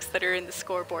unlocks that are in the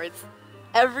scoreboards.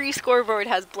 Every scoreboard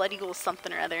has Blood Eagle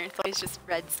something or other. It's always just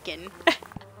red skin.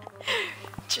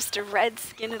 Just a red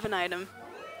skin of an item.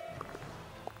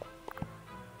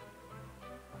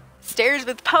 Stairs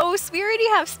with posts. We already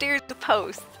have stairs with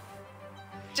posts.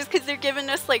 Just because they're giving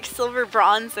us like silver,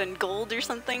 bronze, and gold or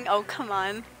something? Oh, come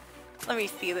on. Let me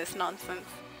see this nonsense.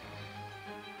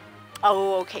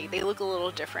 Oh, okay, they look a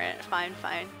little different. Fine,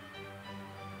 fine.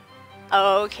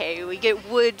 Oh, okay, we get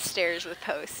wood stairs with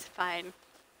posts. Fine.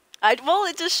 Well,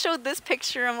 it just showed this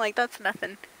picture. I'm like, that's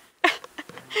nothing.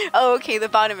 Oh, okay, the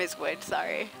bottom is wood.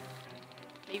 Sorry.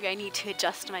 Maybe I need to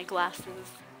adjust my glasses.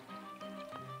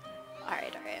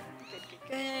 Alright, alright. Good,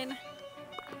 good, good.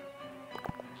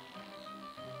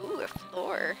 Ooh, a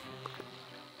floor.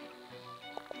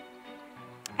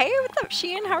 Hey, what's up,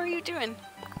 Sheehan? How are you doing?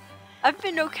 I've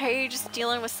been okay, just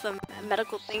dealing with some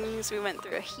medical things. We went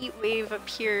through a heat wave up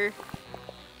here.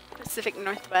 Pacific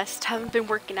Northwest. Haven't been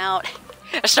working out.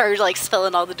 I started like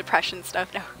spilling all the depression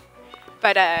stuff now.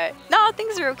 But no,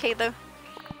 things are okay though.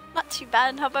 Not too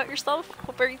bad. How about yourself?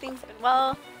 Hope everything's been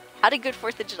well. Had a good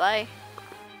 4th of July.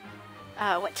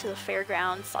 Went to the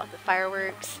fairgrounds, saw the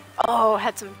fireworks. Oh,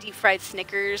 had some deep fried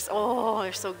Snickers. Oh,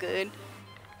 they're so good.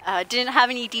 Didn't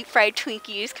have any deep fried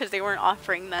Twinkies because they weren't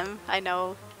offering them. I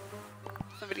know.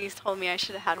 Somebody's told me I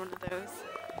should have had one of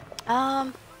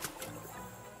those.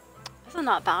 This is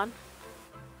not bad.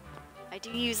 I do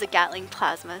use a Gatling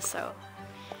plasma, so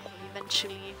I'll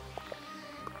eventually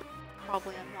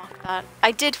probably unlock that.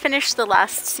 I did finish the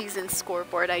last season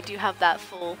scoreboard. I do have that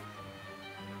full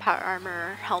power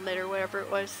armor, helmet, or whatever it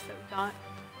was that we got.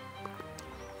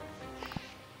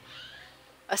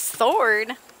 A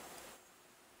sword?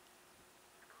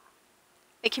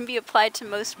 It can be applied to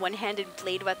most one-handed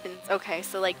blade weapons. Okay,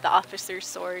 so like the officer's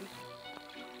sword.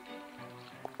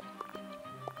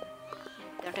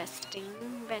 Interesting,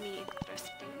 very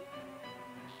interesting.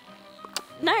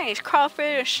 Nice,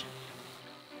 crawfish!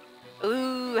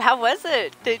 Ooh, how was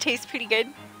it? Did it taste pretty good?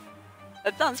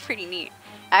 That sounds pretty neat.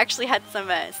 I actually had some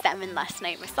salmon last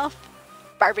night myself.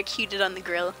 Barbecued it on the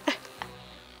grill.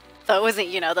 So it wasn't,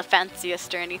 you know, the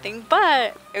fanciest or anything,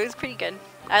 but it was pretty good.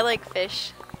 I like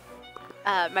fish.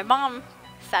 My mom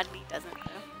sadly doesn't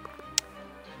though.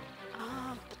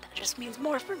 But that just means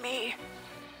more for me.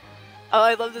 Oh,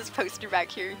 I love this poster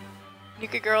back here.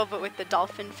 Nuka Girl, but with the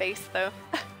dolphin face though.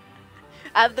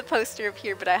 I have the poster up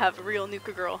here, but I have a real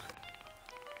Nuka Girl.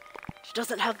 She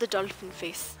doesn't have the dolphin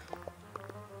face.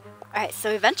 Alright, so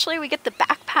eventually we get the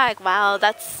backpack. Wow,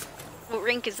 that's... What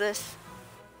rank is this?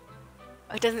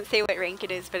 Oh, it doesn't say what rank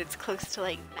it is, but it's close to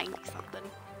like 90 something.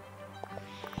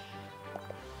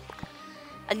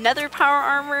 Another power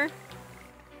armor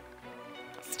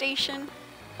station.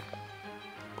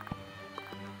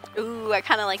 Ooh, I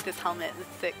kind of like this helmet.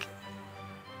 It's sick.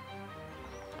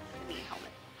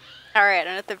 Alright,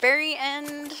 and at the very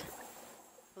end,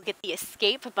 we'll get the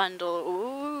escape bundle.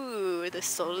 Ooh, the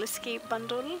soul escape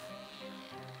bundle.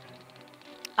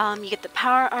 You get the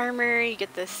power armor, you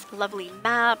get this lovely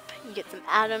map, you get some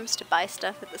items to buy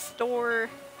stuff at the store.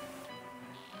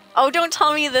 Oh, don't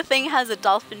tell me the thing has a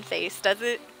dolphin face, does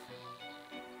it?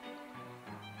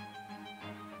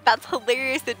 That's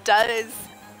hilarious, it does.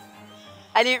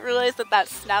 I didn't realize that that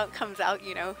snout comes out,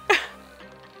 you know.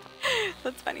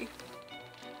 That's funny.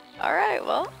 Alright,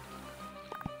 well.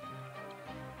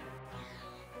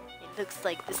 It looks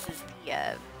like this is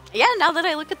the, yeah, now that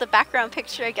I look at the background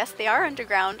picture, I guess they are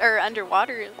underground, or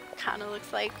underwater, it kind of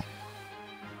looks like.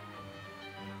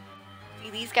 See,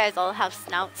 these guys all have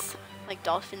snouts, like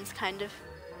dolphins, kind of.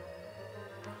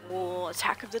 Oh,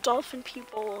 attack of the dolphin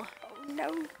people. Oh,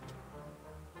 no.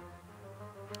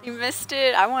 You missed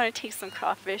it. I want to taste some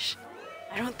crawfish.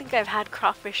 I don't think I've had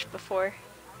crawfish before.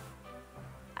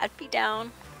 I'd be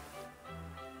down.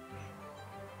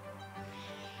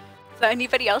 So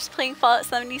anybody else playing Fallout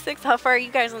 76? How far are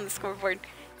you guys on the scoreboard?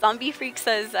 Zombie Freak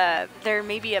says they're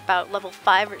maybe about level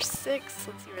 5 or 6.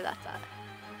 Let's see where that's at.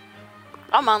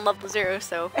 I'm on level 0,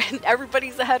 so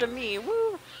everybody's ahead of me.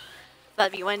 Woo!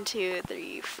 That'd be 1, 2,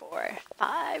 3, 4,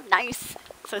 5. Nice.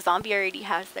 So Zombie already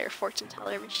has their fortune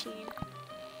teller machine.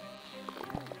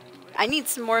 I need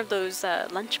some more of those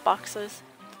lunch boxes.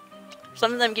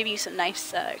 Some of them give you some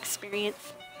nice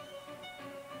experience.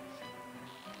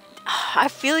 I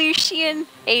feel you, Sheehan.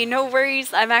 Hey, no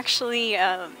worries. I'm actually,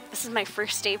 this is my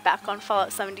first day back on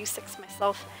Fallout 76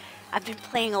 myself. I've been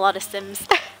playing a lot of Sims.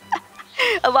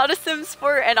 A lot of Sims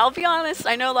 4, and I'll be honest,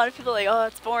 I know a lot of people are like, oh,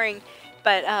 it's boring.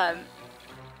 But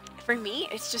for me,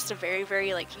 it's just a very,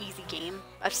 very like easy game.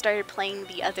 I've started playing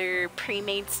the other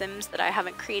pre-made Sims that I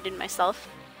haven't created myself.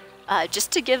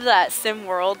 Just to give that sim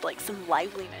world like some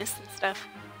liveliness and stuff.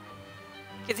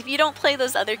 Because if you don't play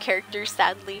those other characters,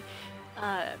 sadly,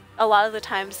 a lot of the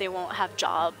times they won't have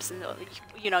jobs, and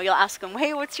you know, you'll ask them,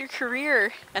 hey, what's your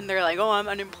career? And they're like, oh, I'm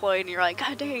unemployed. And you're like,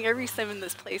 god dang, every sim in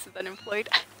this place is unemployed.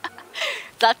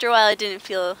 So after a while, it didn't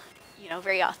feel, you know,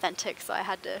 very authentic, so I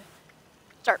had to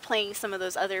start playing some of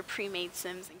those other pre-made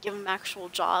sims and give them actual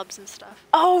jobs and stuff.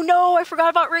 Oh no, I forgot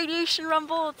about Radiation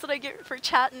Rumble. That's what I get for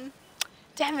chatting.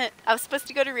 Damn it, I was supposed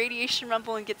to go to Radiation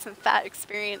Rumble and get some fat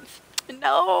experience.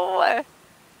 No,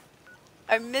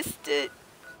 I missed it.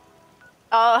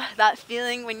 Oh, that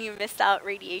feeling when you miss out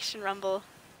Radiation Rumble.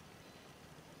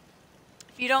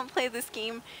 If you don't play this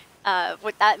game,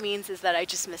 what that means is that I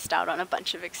just missed out on a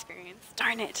bunch of experience.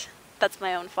 Darn it. That's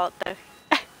my own fault though.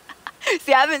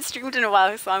 See, I haven't streamed in a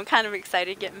while, so I'm kind of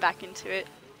excited getting back into it.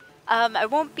 I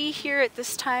won't be here at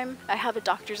this time. I have a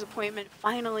doctor's appointment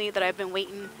finally that I've been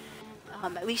waiting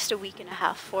at least a week and a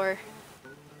half for.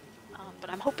 But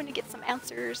I'm hoping to get some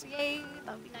answers. Yay,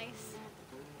 that would be nice.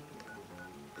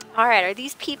 Alright, are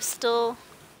these peeps still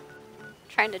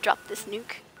trying to drop this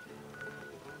nuke?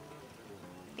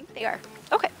 I think they are.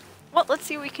 Okay, well, let's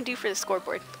see what we can do for the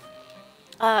scoreboard.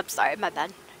 Sorry, my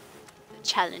bad. The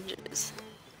challenges.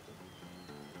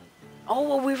 Oh,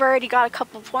 well, we've already got a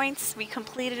couple points. We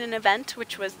completed an event,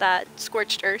 which was that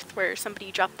Scorched Earth, where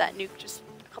somebody dropped that nuke just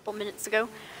a couple minutes ago.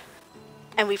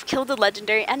 And we've killed a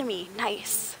legendary enemy.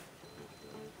 Nice.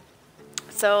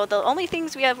 So the only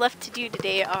things we have left to do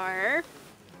today are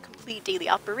complete daily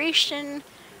operation.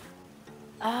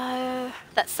 That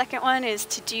second one is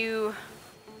to do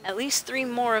at least 3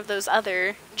 more of those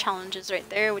other challenges right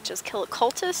there, which is kill a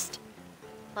cultist,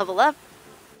 level up.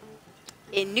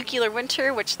 In Nuclear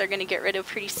Winter, which they're going to get rid of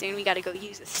pretty soon, we got to go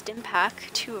use a stim pack,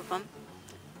 2 of them.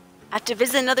 I have to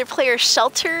visit another player's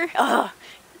shelter. Ugh.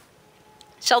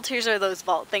 Shelters are those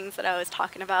vault things that I was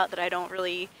talking about that I don't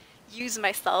really use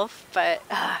myself, but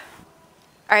all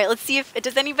right, let's see if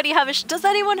does anybody have a does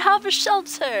anyone have a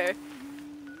shelter?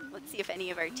 Let's see if any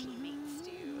of our teammates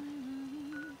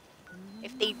do.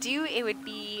 If they do, it would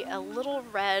be a little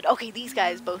red. Okay, these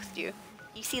guys both do.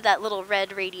 You see that little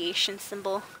red radiation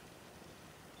symbol?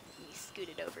 Scoot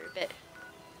it over a bit.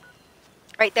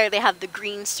 Right there they have the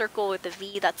green circle with the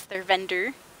V, that's their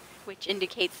vendor, which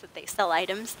indicates that they sell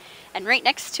items. And right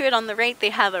next to it on the right they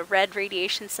have a red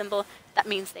radiation symbol, that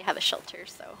means they have a shelter.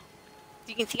 So as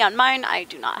you can see on mine, I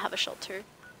do not have a shelter.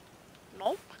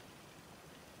 Nope.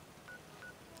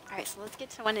 Alright, so let's get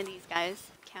to one of these guys'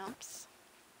 camps.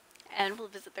 And we'll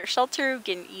visit their shelter,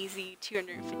 get an easy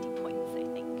 250 points, I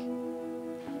think.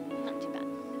 Not too bad.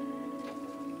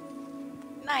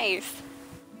 Nice.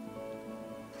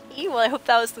 Hey, well, I hope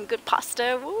that was some good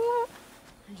pasta. Woo.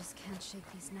 I just can't shake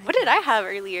these nightmares. What did I have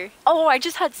earlier? Oh, I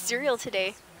just had cereal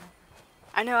today.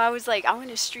 I know, I was like, I want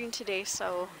to stream today,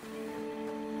 so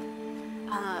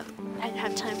I didn't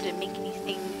have time to make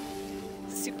anything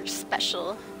super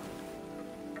special.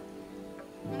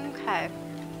 Okay.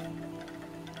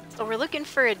 So we're looking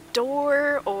for a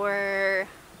door or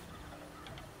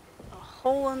a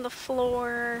hole in the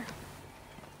floor.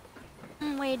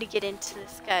 Way to get into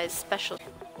this guy's special.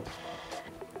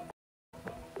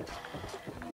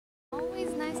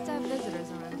 Always nice to have visitors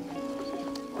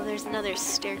on. Well, there's another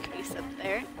staircase up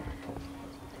there.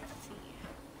 Let's see.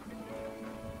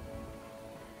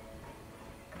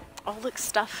 Oh, look,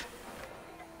 stuff.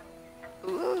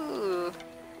 Ooh.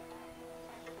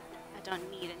 I don't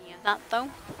need any of that, though.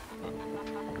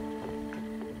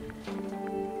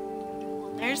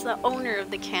 Well, there's the owner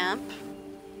of the camp.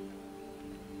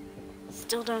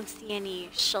 Still don't see any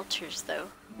shelters, though.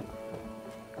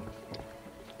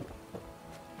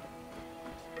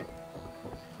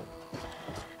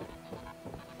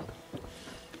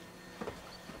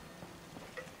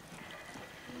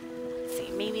 Let's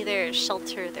see, maybe their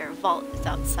shelter, their vault is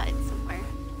outside somewhere.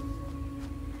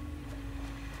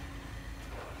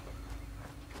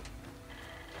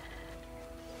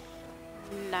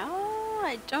 No,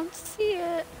 I don't see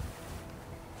it.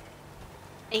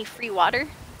 Any free water?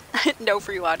 No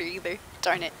free water either.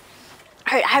 Darn it.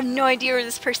 Alright, I have no idea where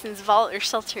this person's vault or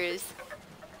shelter is.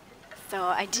 So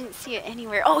I didn't see it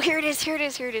anywhere. Oh, here it is, here it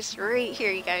is, here it is. Right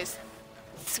here, you guys.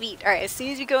 Sweet. Alright, as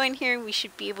soon as you go in here, we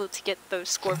should be able to get those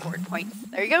scoreboard points.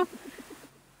 There you go.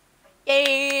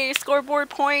 Yay, scoreboard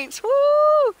points.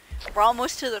 Woo! We're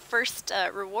almost to the first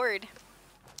reward.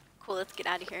 Cool, let's get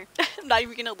out of here. I'm not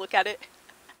even gonna look at it.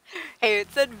 Hey,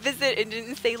 it said visit, it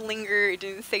didn't say linger, it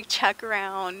didn't say check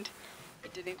around.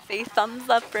 It didn't say thumbs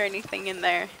up or anything in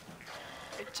there.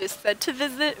 It just said to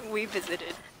visit, we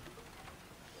visited.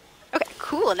 Okay,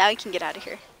 cool, now we can get out of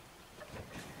here.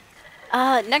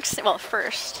 Next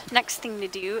thing to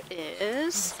do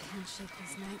is...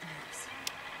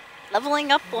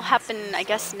 leveling up will happen, I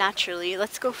guess, naturally.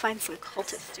 Let's go find some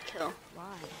cultists to kill.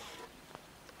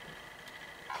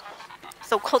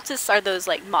 So cultists are those,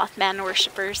 like, Mothman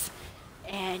worshippers.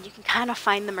 And you can kind of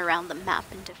find them around the map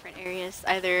in different areas.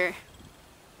 Either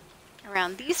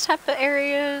around these type of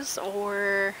areas,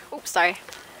 or... Oops, sorry.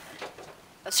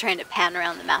 I was trying to pan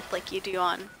around the map like you do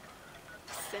on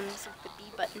Sims with the B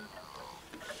button.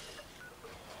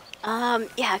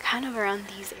 Yeah, kind of around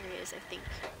these areas, I think,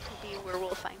 will be where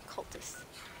we'll find cultists.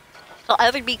 It'll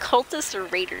either be cultists or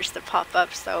raiders that pop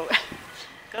up, so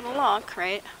good luck,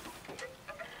 right?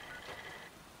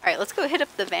 Alright, let's go hit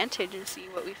up the Vantage and see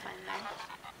what we find there.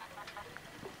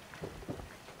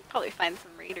 Probably find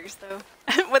some raiders, though.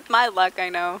 With my luck, I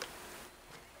know.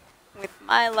 With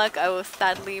my luck, I will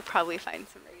sadly probably find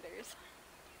some raiders.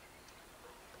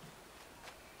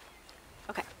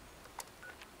 Okay.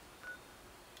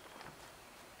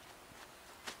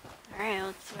 Alright,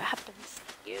 let's see what happens.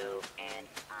 You and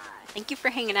I. Thank you for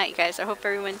hanging out, you guys. I hope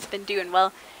everyone's been doing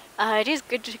well. It is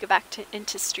good to get back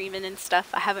into streaming and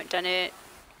stuff. I haven't done it.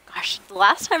 Gosh, the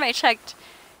last time I checked,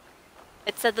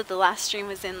 it said that the last stream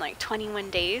was in like 21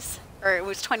 days, or it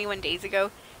was 21 days ago,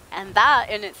 and that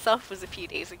in itself was a few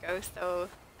days ago, so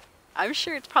I'm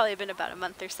sure it's probably been about a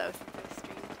month or so since I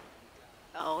streamed.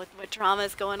 Oh, what drama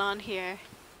is going on here?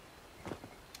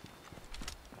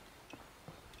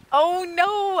 Oh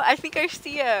no! I think I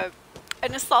see an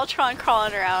Assaultron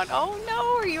crawling around. Oh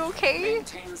no, are you okay?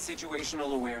 Maintain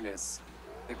situational awareness.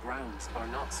 The grounds are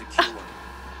not secure.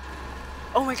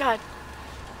 Oh my god.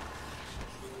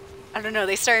 I don't know,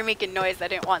 they started making noise. I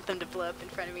didn't want them to blow up in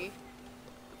front of me. I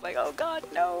was like, oh god,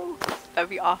 no. That'd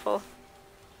be awful.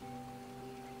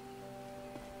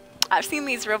 I've seen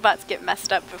these robots get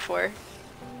messed up before.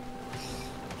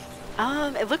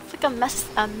 It looks like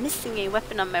I'm missing a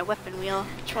weapon on my weapon wheel.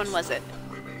 Which one was it?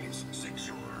 Remains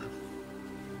secure.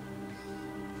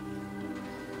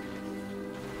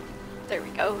 There we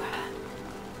go.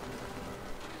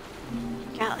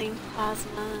 Gatling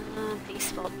plasma,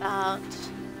 baseball bat.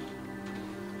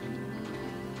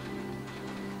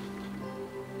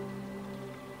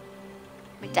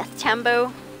 My death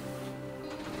tambo.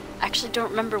 I actually don't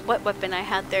remember what weapon I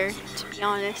had there, to be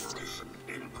honest.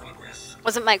 In progress.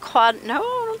 Was it my quad? No,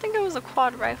 I don't think it was a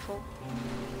quad rifle.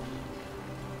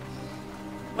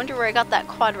 Wonder where I got that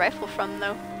quad rifle from,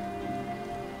 though.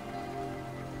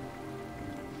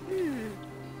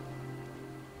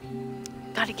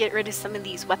 Gotta get rid of some of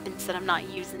these weapons that I'm not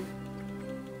using.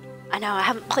 I know, I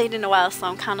haven't played in a while, so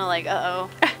I'm kind of like,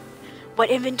 uh-oh. What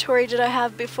inventory did I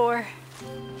have before?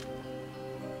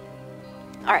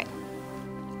 Alright.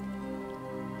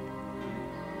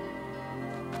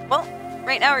 Well,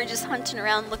 right now we're just hunting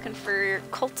around looking for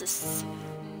cultists.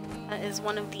 That is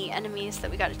one of the enemies that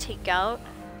we gotta take out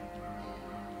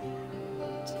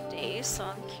today, so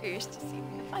I'm curious to see if we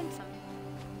can find some.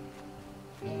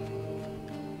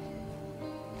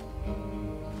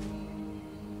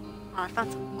 Oh, I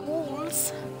found some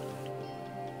ghouls.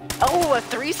 Oh, a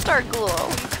 3-star ghoul.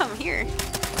 Oh, you come here.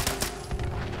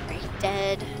 Are you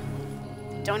dead?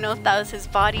 Don't know if that was his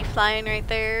body flying right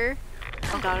there.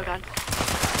 Oh god, oh god.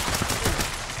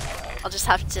 I'll just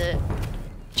have to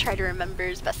try to remember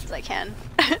as best as I can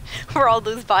where all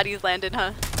those bodies landed,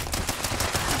 huh?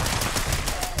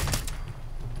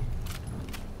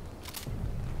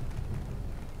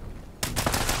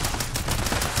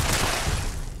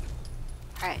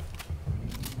 Alright.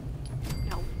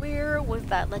 Now, where was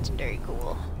that legendary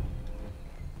ghoul?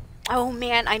 Oh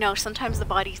man, I know, sometimes the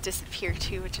bodies disappear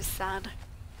too, which is sad.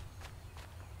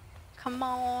 Come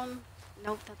on.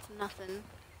 Nope, that's nothing.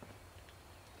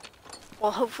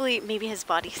 Well, hopefully, maybe his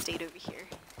body stayed over here.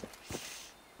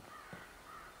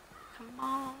 Come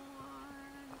on.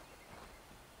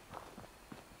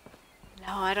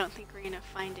 No, I don't think we're gonna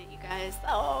find it, you guys.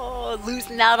 Oh,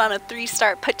 losing out on a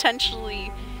 3-star,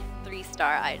 potentially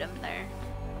 3-star item there.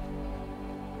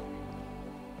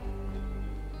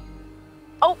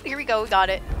 Oh, here we go, we got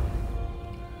it.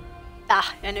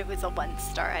 Ah, and it was a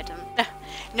 1-star item.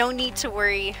 No need to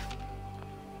worry.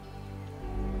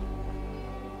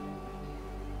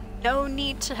 No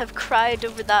need to have cried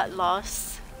over that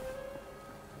loss.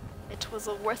 It was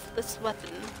a worthless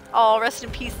weapon. Oh, rest in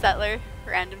peace, settler.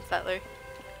 Random settler.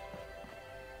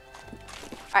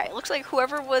 Alright, looks like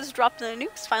whoever was dropping the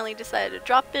nukes finally decided to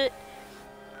drop it.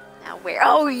 Now where?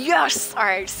 Oh, yes!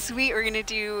 Alright, sweet. We're gonna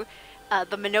do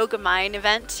the Minoga Mine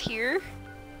event here.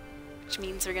 Which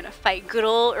means we're gonna fight good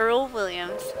old Earl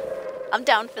Williams. I'm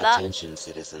down for that. Attention,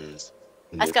 citizens.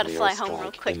 I just gotta fly Nuclear home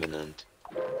real strike quick. imminent.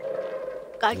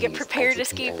 Gotta get Please prepared,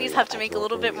 exit the escapees. area Have to at make a your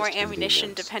little bit more earliest ammunition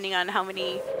convenience. depending on how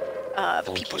many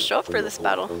Thank people you show up for your this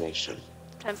battle. cooperation.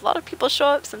 Sometimes a lot of people show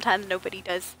up, sometimes nobody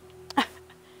does.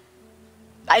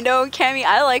 I know, Cammy,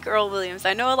 I like Earl Williams.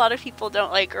 I know a lot of people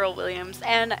don't like Earl Williams,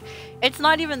 and it's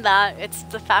not even that. It's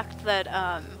the fact that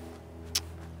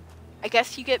I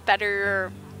guess you get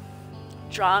better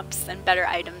drops and better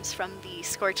items from the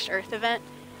Scorched Earth event,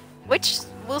 which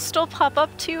will still pop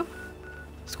up too.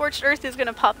 Scorched Earth is going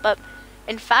to pop up.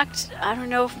 In fact, I don't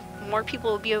know if more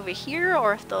people will be over here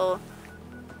or if they'll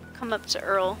come up to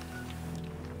Earl.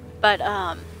 But,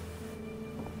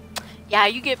 yeah,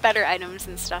 you get better items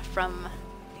and stuff from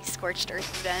the Scorched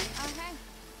Earth event. Okay.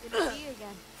 Good to see you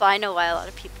again. So I know why a lot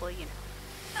of people, you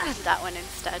know, do that one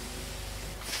instead.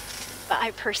 But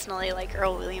I personally like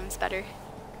Earl Williams better.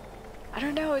 I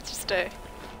don't know, it's just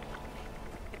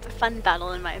it's a fun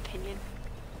battle in my opinion.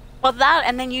 Well, that,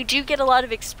 and then you do get a lot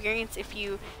of experience if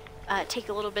you take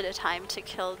a little bit of time to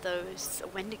kill those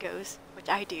Wendigos, which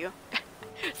I do.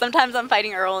 Sometimes I'm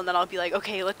fighting Earl and then I'll be like,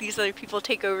 okay, let these other people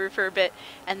take over for a bit,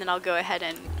 and then I'll go ahead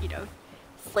and, you know,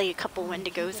 slay a couple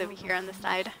Wendigos over here on the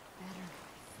side.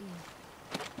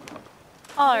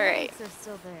 Alright. They're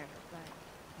still there, but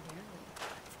barely.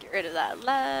 Let's get rid of that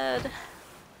lead.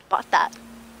 Bought that.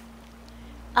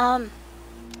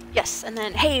 Yes, and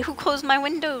then, hey, who closed my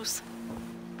windows?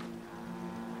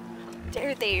 How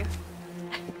dare they?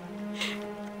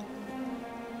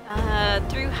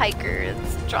 Through hiker,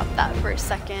 let's drop that for a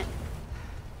second.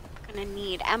 Gonna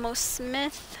need ammo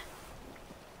smith.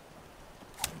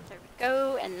 There we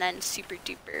go, and then super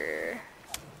duper.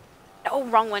 Oh,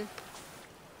 wrong one.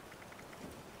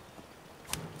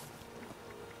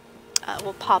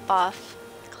 We'll pop off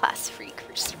class freak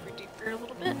for super duper a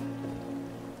little bit.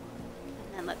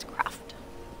 And then let's craft.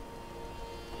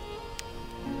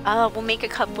 We'll make a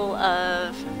couple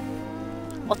of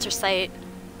ultrasight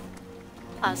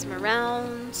plasma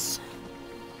rounds.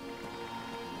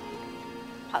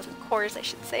 Plasma cores, I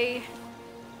should say.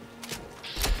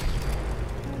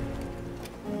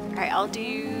 Alright, I'll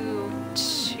do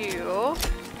 2.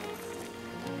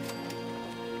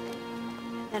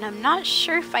 And I'm not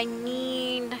sure if I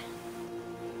need...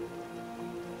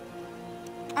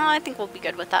 Oh, I think we'll be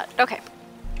good with that. Okay.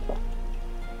 I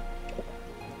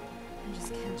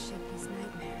just can't shake these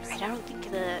nightmares. Right, I don't think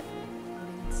the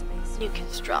Floating in space. nuke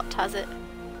has dropped, has it?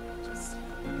 Just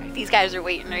Right, these guys are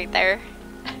waiting right there.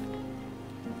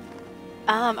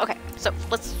 Okay, so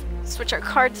let's switch our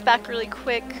cards back really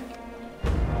quick.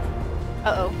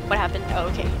 Uh-oh, what happened? Oh,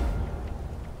 okay.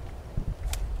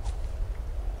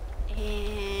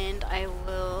 And I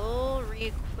will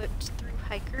re-equip through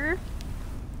hiker.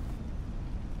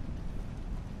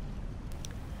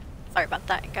 Sorry about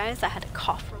that, guys. I had to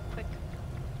cough real quick.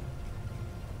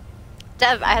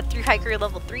 Dev, I had through hiker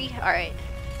level 3. Alright.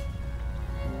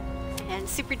 And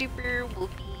super duper will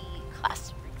be class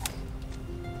 3.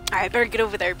 Alright, I better get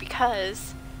over there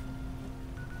because...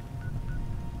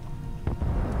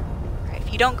 Alright,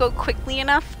 if you don't go quickly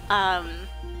enough, I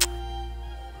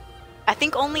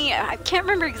think only, I can't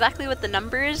remember exactly what the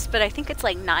number is, but I think it's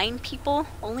like 9 people.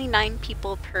 Only 9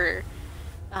 people per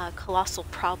colossal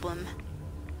problem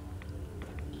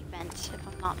event, if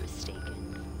I'm not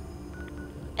mistaken.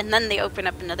 And then they open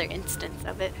up another instance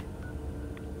of it.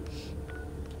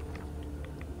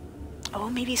 Oh,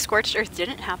 maybe Scorched Earth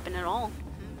didn't happen at all.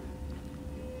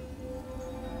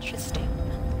 Interesting.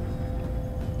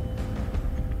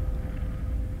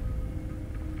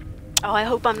 Oh, I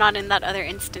hope I'm not in that other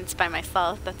instance by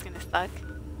myself. That's gonna suck.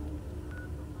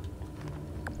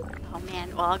 Oh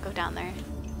man, well, I'll go down there.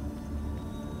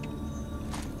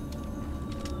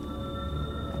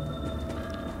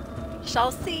 We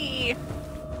shall see.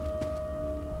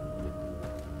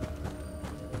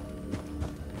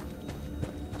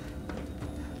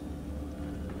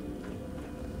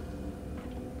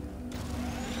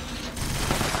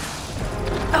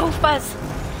 Oh, Fuzz!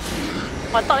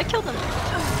 Oh, I thought I killed him.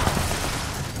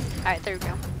 Alright, there we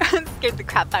go. Scared the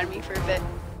crap out of me for a bit.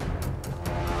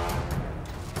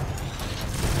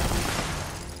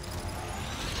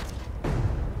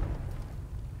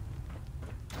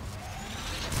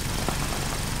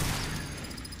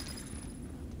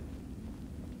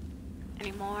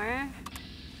 Any more?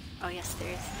 Oh yes,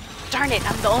 there is. Darn it,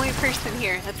 I'm the only person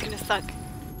here. That's gonna suck.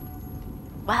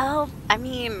 Well, I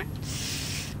mean...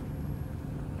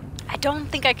 I don't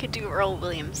think I could do Earl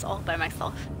Williams all by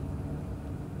myself.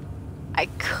 I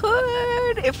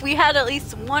could, if we had at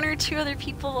least 1 or 2 other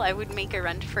people, I would make a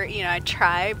run for it, you know, I'd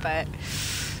try, but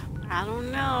I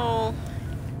don't know.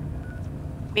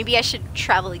 Maybe I should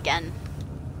travel again.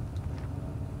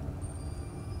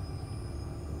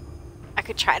 I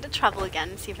could try to travel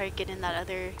again, see if I get in that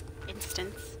other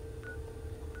instance.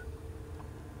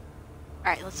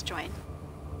 Alright, let's join.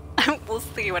 We'll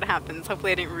see what happens.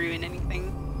 Hopefully I didn't ruin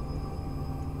anything.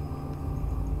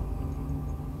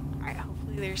 Alright,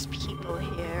 hopefully there's people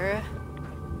here.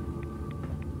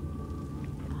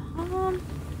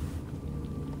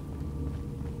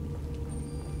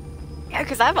 Yeah,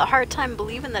 because I have a hard time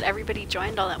believing that everybody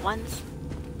joined all at once.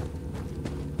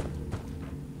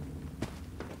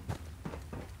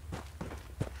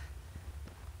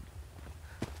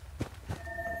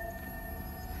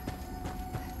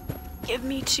 Give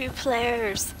me 2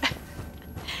 players.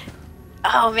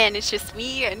 Oh man, it's just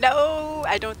me. No,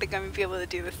 I don't think I'm gonna be able to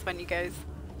do this one, you guys.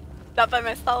 Not by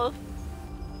myself.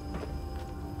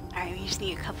 Alright, we just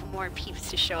need a couple more peeps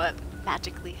to show up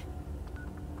magically.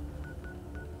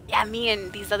 Yeah, me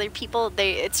and these other people,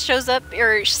 it shows up,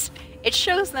 or it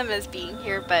shows them as being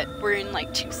here, but we're in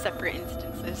like 2 separate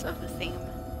instances of the same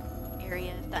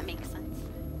area, if that makes sense.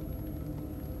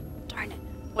 Darn it.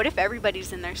 What if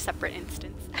everybody's in their separate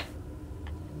instance?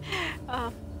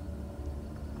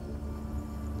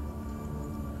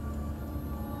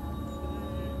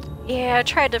 Yeah, I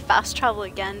tried to fast travel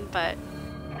again, but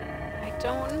I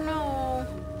don't know.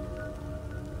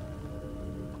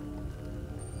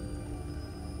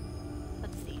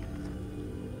 Let's see.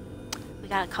 We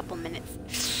got a couple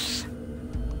minutes.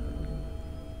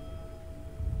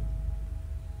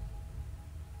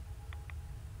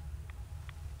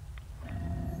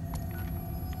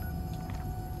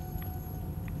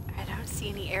 I don't see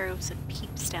any arrows of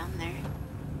peeps down there.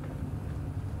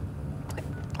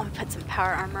 I'm gonna put some power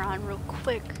armor on real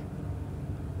quick.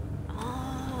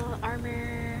 Oh,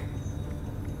 armor.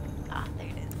 Ah, there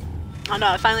it is. Oh no,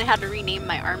 I finally had to rename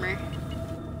my armor.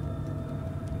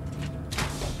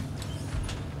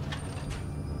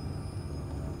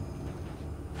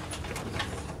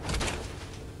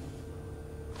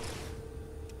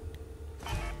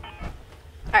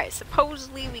 Alright,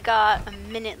 supposedly we got a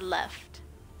minute left.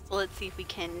 So let's see if we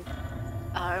can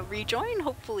rejoin,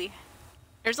 hopefully.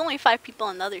 There's only 5 people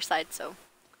on the other side, so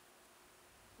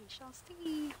we shall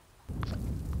see.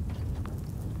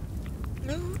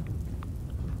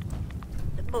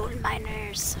 The bone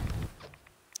miners.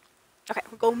 Okay,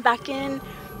 we're going back in.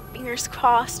 Fingers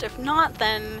crossed. If not,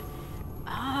 then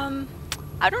I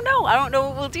don't know. I don't know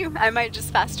what we'll do. I might just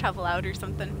fast travel out or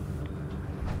something.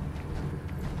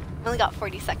 We only got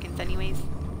 40 seconds anyways.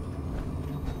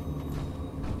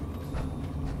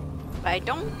 But I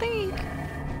don't think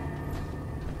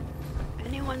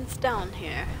anyone's down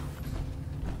here.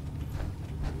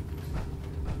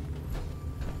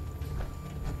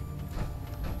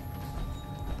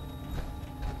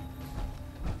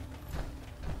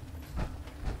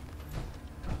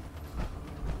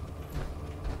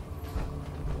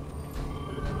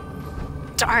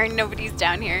 Darn, nobody's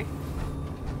down here.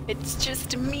 It's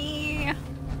just me.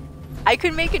 I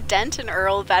could make a dent in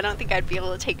Earl, but I don't think I'd be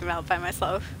able to take him out by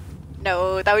myself.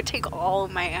 No, that would take all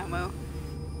of my ammo.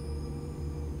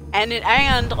 And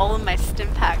all of my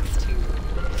stim packs too.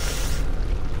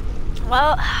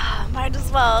 Well, might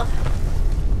as well.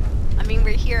 I mean,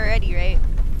 we're here already, right?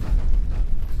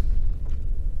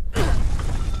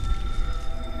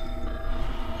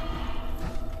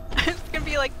 It's gonna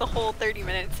be like the whole 30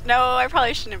 minutes. No, I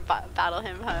probably shouldn't battle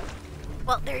him, huh?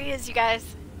 Well, there he is, you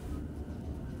guys.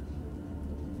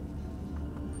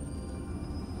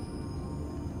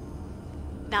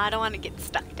 No, I don't want to get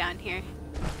stuck down here.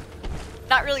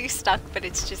 Not really stuck, but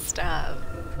it's just, gosh,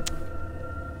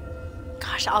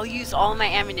 I'll use all my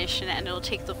ammunition and it'll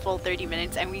take the full 30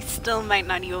 minutes and we still might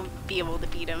not even be able to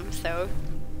beat him, so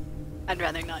I'd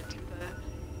rather not do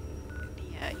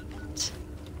the event.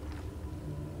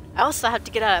 I also have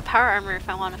to get out of power armor if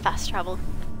I want to fast travel.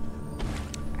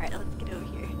 Alright, let's get over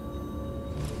here.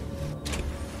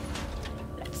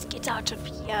 Let's get out of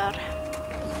here.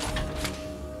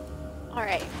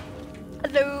 Alright.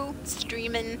 Hello,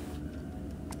 streaming.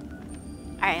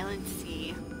 Alright, let's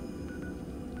see.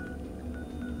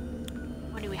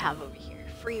 What do we have over here?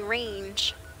 Free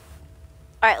range.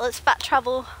 Alright, let's fast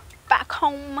travel back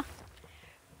home.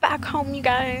 Back home, you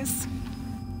guys.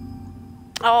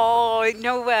 Oh,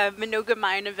 no Minoga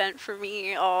Mine event for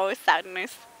me. Oh,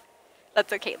 sadness.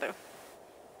 That's okay, though.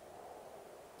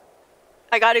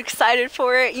 I got excited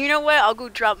for it. You know what? I'll go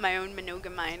drop my own Minoga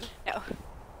Mine. No.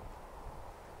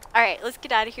 Alright, let's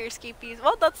get out of here, escapees.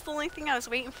 Well, that's the only thing I was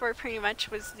waiting for, pretty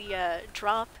much, was the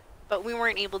drop. But we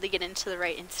weren't able to get into the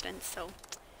right instance, so...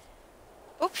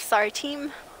 Oops, sorry,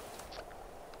 team.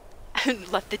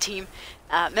 Left the team.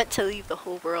 Meant to leave the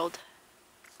whole world.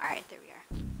 Alright, there we are.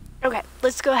 Okay,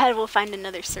 let's go ahead. We'll find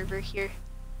another server here.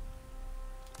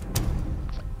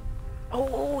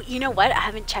 Oh, you know what? I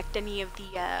haven't checked any of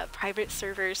the private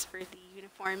servers for the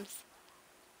uniforms.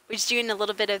 We're just doing a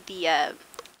little bit of the...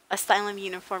 Asylum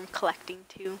uniform collecting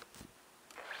too.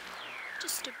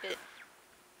 Just a bit.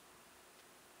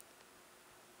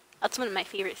 That's one of my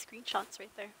favorite screenshots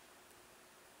right there.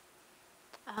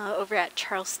 Over at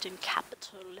Charleston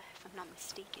Capital, if I'm not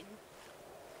mistaken.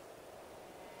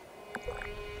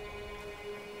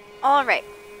 Alright.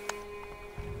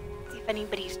 See if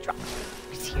anybody's dropped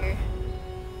news here.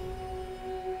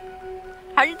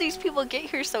 How did these people get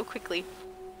here so quickly?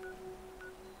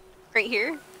 Right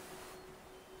here?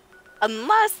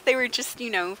 Unless they were just, you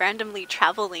know, randomly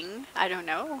traveling. I don't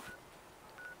know.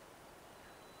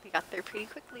 They got there pretty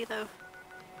quickly though.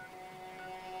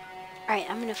 Alright,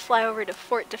 I'm gonna fly over to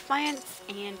Fort Defiance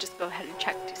and just go ahead and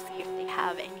check to see if they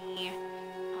have any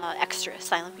extra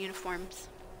asylum uniforms.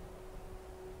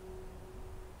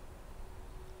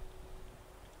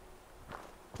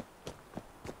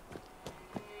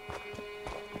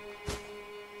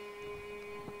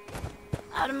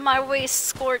 Out of my way,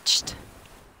 Scorched.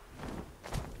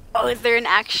 Oh, is there an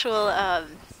actual,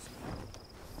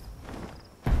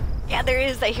 yeah, there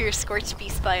is. I hear a Scorched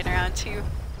Beast flying around too.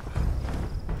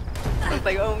 I was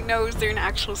like, oh no, is there an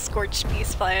actual Scorched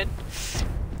Beast flying?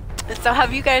 So how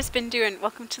have you guys been doing?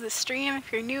 Welcome to the stream.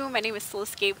 If you're new, my name is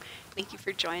Soulscape. Thank you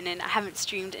for joining. I haven't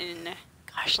streamed in,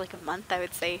 gosh, like a month, I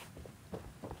would say.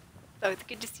 So it's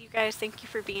good to see you guys. Thank you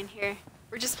for being here.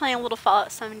 We're just playing a little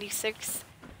Fallout 76.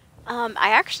 I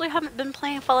actually haven't been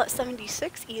playing Fallout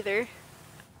 76 either.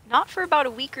 Not for about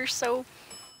a week or so.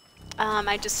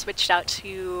 I just switched out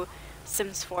to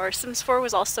Sims 4. Sims 4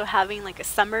 was also having like a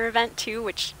summer event too,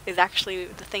 which is actually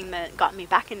the thing that got me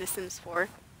back into Sims 4.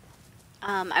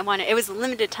 It was a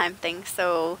limited time thing,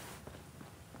 so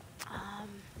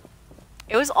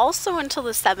it was also until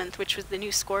the 7th, which was the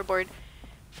new scoreboard.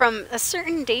 From a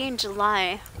certain day in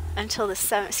July until the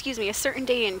 7th, excuse me, a certain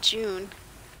day in June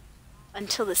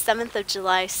until the 7th of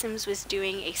July, Sims was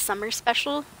doing a summer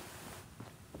special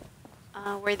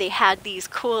where they had these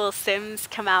cool Sims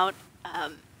come out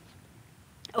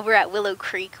over at Willow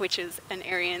Creek, which is an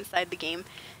area inside the game,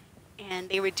 and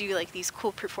they would do like these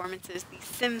cool performances, these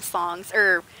Sim songs,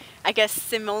 or I guess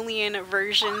Simoleon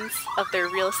versions of their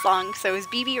real songs. So it was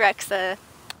BB Rexa,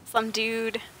 some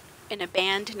dude in a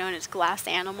band known as Glass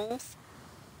Animals,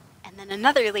 and then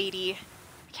another lady,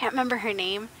 I can't remember her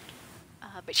name,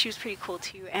 but she was pretty cool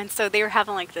too. And so they were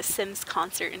having like the Sims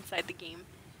concert inside the game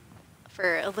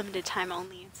for a limited time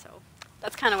only, and so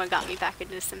that's kind of what got me back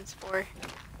into Sims 4.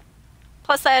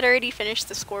 Plus I had already finished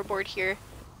the scoreboard here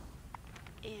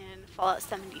in Fallout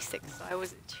 76, so I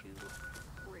wasn't too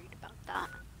worried about that.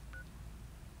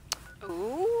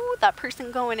 Ooh, that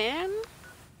person going in?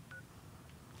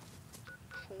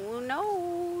 Who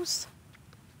knows?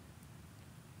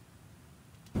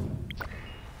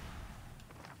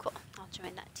 Cool, I'll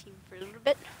join that team for a little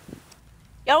bit.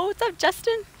 Yo, what's up,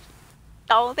 Justin?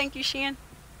 Oh, thank you, Sheehan.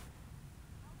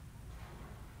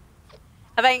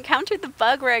 Have I encountered the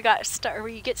bug where I got stuck, or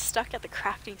where you get stuck at the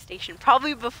crafting station?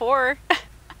 Probably before.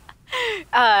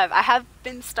 I have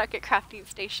been stuck at crafting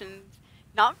stations,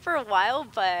 not for a while,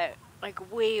 but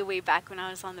like way, way back when I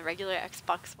was on the regular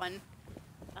Xbox One.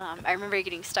 I remember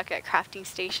getting stuck at crafting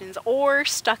stations, or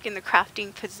stuck in the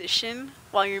crafting position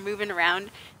while you're moving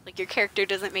around. Like your character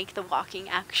doesn't make the walking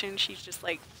action, she's just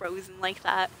like frozen like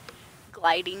that,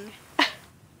 gliding.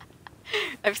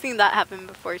 I've seen that happen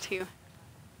before too.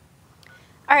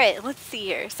 Alright, let's see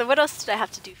here. So what else did I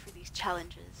have to do for these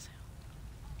challenges?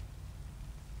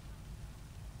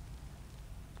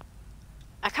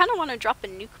 I kind of want to drop a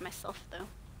nuke myself though.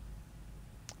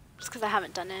 Just because I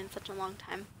haven't done it in such a long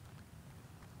time.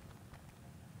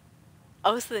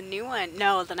 Oh, it's the new one?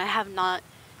 No, then I have not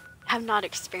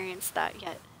experienced that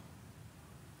yet.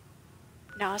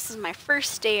 No, this is my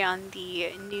first day on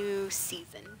the new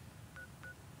season.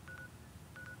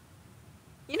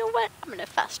 You know what? I'm gonna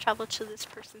fast travel to this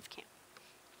person's camp.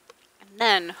 And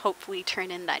then hopefully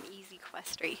turn in that easy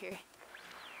quest right here.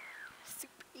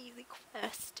 Super easy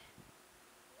quest.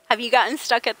 Have you gotten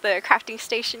stuck at the crafting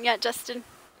station yet, Justin?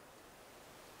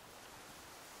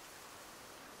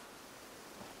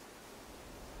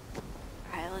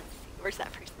 Alright, let's see. Where's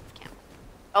that person's camp?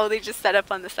 Oh, they just set up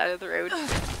on the side of the road.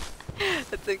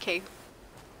 That's okay.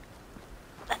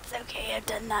 That's okay, I've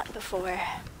done that before.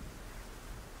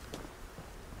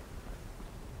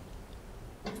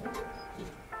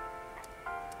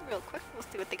 Real quick, we'll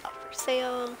see what they got for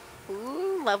sale.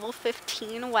 Ooh, level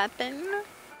 15 weapon.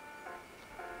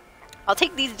 I'll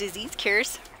take these disease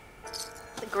cures.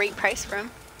 It's a great price for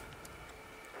them.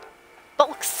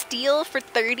 Bulk steel for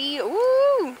 30.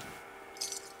 Ooh!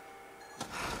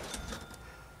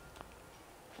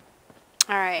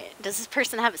 Alright, does this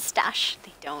person have a stash?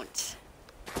 They don't.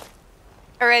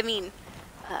 Or I mean,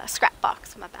 scrap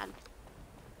box, my bad.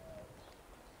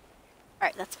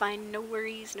 Alright, that's fine. No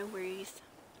worries, no worries.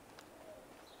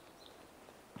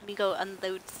 Let me go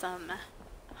unload some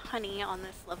honey on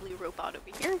this lovely robot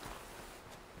over here.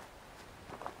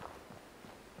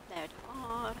 There you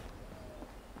are.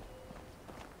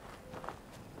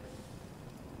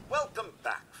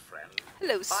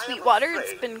 Hello, I am Sweetwater.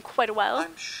 It's afraid been quite a while.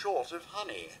 I'm short of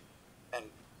honey, and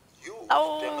you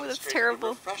Oh, that's demonstrated terrible.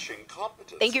 a refreshing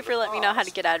competence Thank you in for the letting me know how to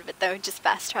past. get out of it, though. Just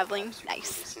fast traveling. Perhaps you could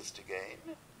Nice. assist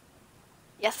again?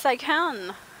 Yes, I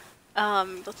can.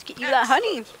 Let's get you that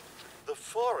honey. Excellent. The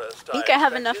forest, I think I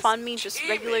have expect, enough is on me just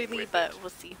teeming regularly, with but it. we'll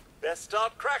see. Best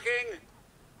start cracking.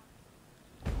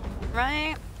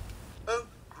 Right? Oh,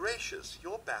 gracious,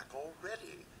 you're back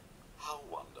already. How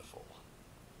wonderful.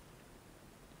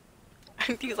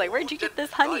 He's like, where'd you get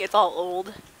this honey? It's all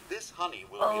old. This honey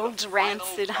will Old be the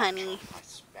rancid final touch honey. of my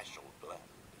special blend.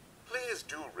 Please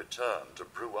do return to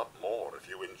brew up more if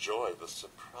you enjoy the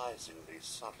surprisingly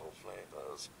subtle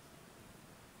flavors.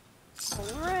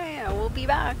 Alright, we'll be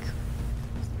back.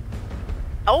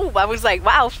 Oh, I was like,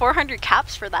 wow, 400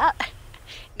 caps for that.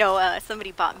 No,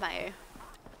 somebody bought my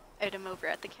item over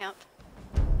at the camp.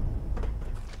 They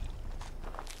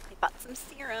bought some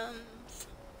serums.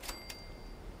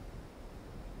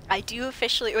 I do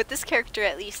officially, with this character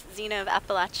at least, Xena of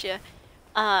Appalachia,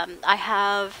 I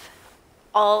have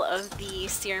all of the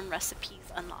serum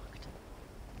recipes unlocked.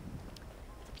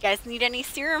 If you guys need any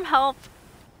serum help,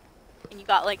 and you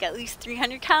got like at least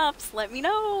 300 caps, let me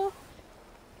know.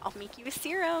 I'll make you a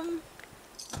serum.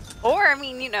 Or, I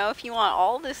mean, you know, if you want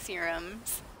all the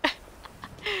serums,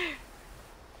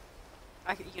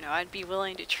 you know, I'd be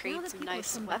willing to trade some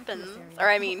nice weapons. Or,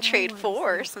 I mean, trade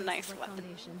for some nice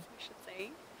weapons, I should say.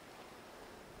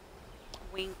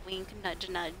 Wink, wink, nudge,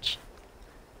 nudge.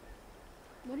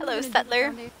 Hello,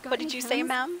 Settler. What did you say,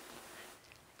 ma'am?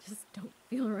 Just don't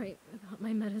feel right without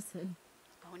my medicine.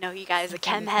 Oh no, you guys, a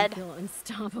chem Sometimes I head. feel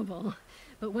unstoppable.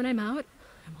 But when I'm out,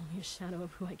 I'm only a shadow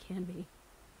of who I can be.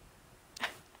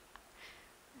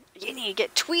 You need to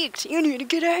get tweaked. You need to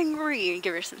get angry.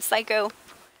 Give her some psycho.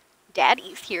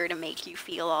 Daddy's here to make you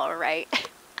feel alright.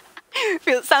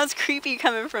 It sounds creepy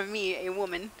coming from me, a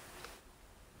woman.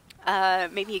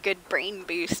 Maybe a good brain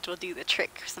boost will do the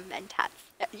trick. Some mentats.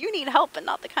 You need help, but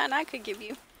not the kind I could give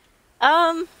you.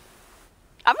 I'm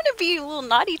gonna be a little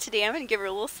naughty today. I'm gonna give her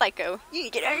a little psycho. You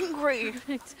need to get angry.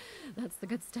 Perfect. That's the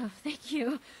good stuff. Thank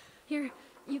you. Here,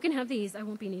 you can have these. I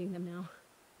won't be needing them now.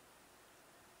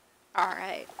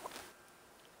 Alright.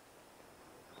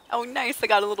 Oh, nice. I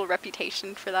got a little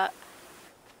reputation for that.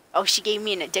 Oh, she gave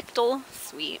me an addictal?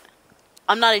 Sweet.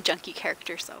 I'm not a junkie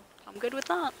character, so I'm good with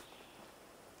that.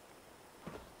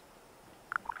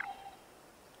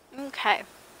 Okay.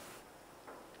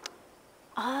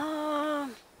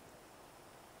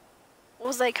 What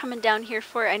was I coming down here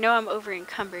for? I know I'm over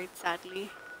encumbered,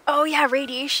 sadly. Oh yeah,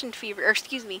 radiation fever, or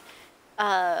excuse me,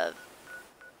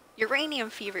 uranium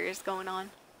fever is going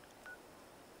on.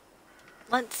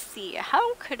 Let's see,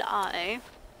 how could I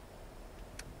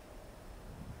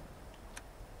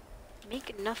make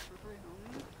enough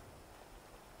room?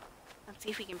 Let's see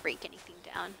if we can break anything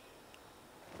down.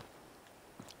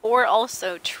 Or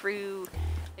also, true,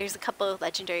 there's a couple of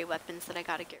legendary weapons that I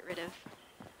gotta get rid of.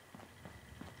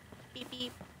 Beep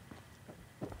beep.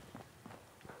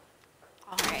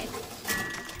 Alright.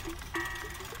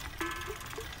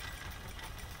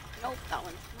 Nope, that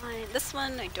one's mine. This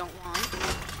one I don't want.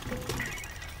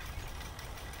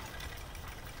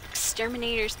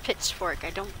 Exterminator's pitchfork. I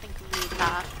don't think we need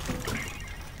that.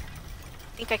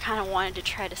 I think I kind of wanted to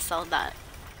try to sell that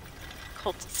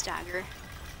cultist dagger.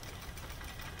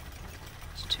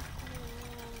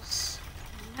 Tools.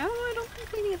 No, I don't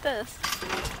think we need this.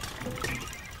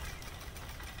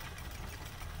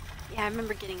 Yeah, I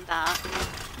remember getting that.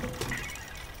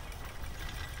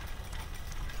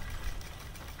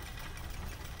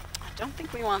 I don't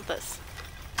think we want this.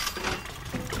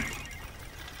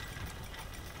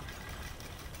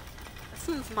 This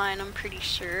one's mine, I'm pretty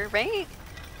sure, right?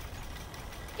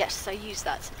 Yes, I use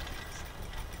that sometimes.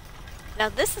 Now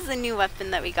this is a new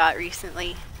weapon that we got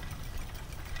recently.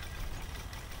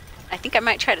 I think I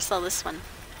might try to sell this one.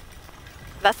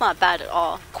 That's not bad at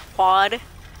all. Quad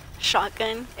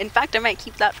shotgun. In fact, I might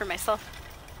keep that for myself.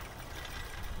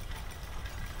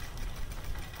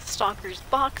 Stalker's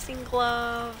boxing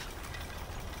glove.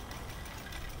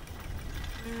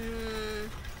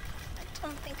 I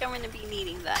don't think I'm going to be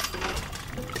needing that.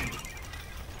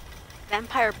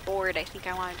 Vampire board, I think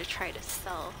I wanted to try to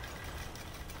sell.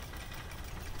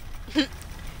 You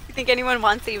think anyone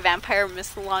wants a vampire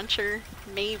missile launcher?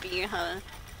 Maybe, huh?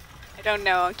 I don't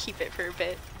know, I'll keep it for a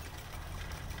bit.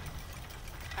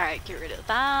 Alright, get rid of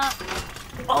that.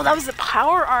 Oh, that was the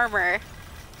power armor!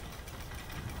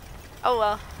 Oh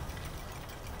well.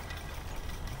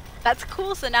 That's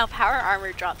cool, so now power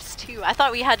armor drops too. I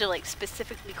thought we had to like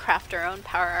specifically craft our own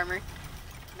power armor.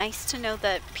 Nice to know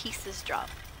that pieces drop.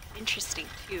 Interesting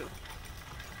too.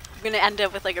 I'm gonna end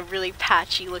up with like a really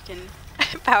patchy looking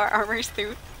Power armors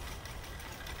through.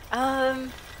 I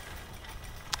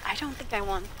don't think I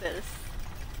want this.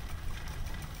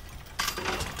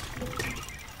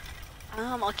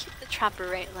 I'll keep the trapper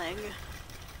right leg.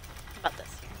 How about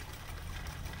this here?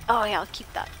 Oh yeah, I'll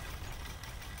keep that.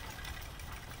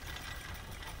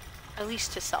 At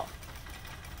least to sell.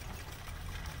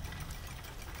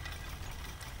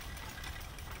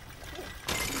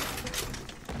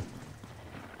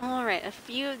 Alright, a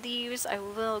few of these I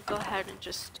will go ahead and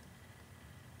just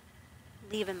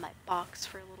leave in my box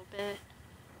for a little bit.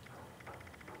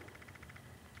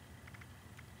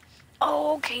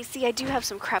 Oh, okay, see, I do have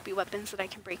some crappy weapons that I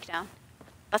can break down.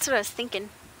 That's what I was thinking.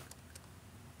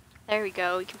 There we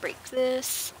go, we can break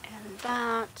this and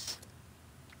that.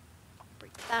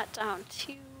 Break that down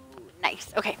too.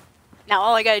 Nice, okay. Now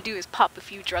all I gotta do is pop a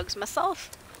few drugs myself.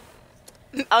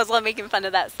 I was making fun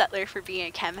of that settler for being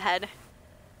a chem head.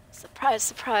 Surprise,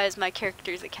 surprise, my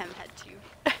character's a chem head too.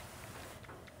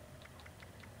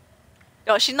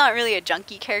 No, she's not really a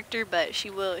junkie character, but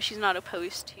she's not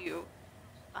opposed to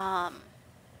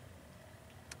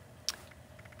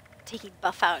taking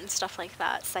buff out and stuff like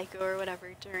that, psycho or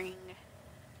whatever, during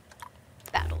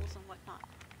battles and whatnot.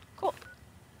 Cool.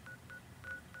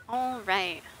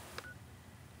 Alright.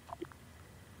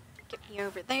 Get me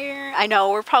over there. I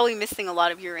know, we're probably missing a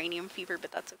lot of uranium fever,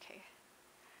 but that's okay.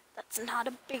 That's not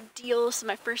a big deal. This is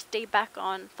my first day back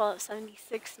on Fallout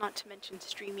 76, not to mention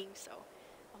streaming, so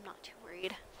I'm not too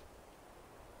worried.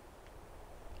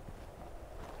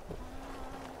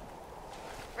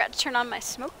 Forgot to turn on my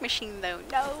smoke machine though.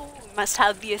 No! Must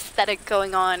have the aesthetic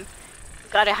going on.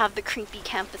 Gotta have the creepy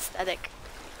camp aesthetic.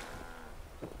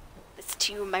 This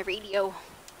too, my radio.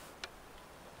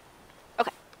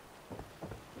 Okay.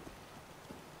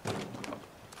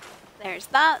 There's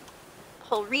that.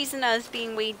 Whole reason I was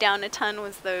being weighed down a ton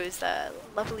was those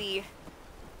lovely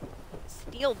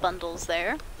steel bundles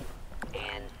there.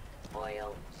 And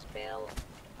oil spill.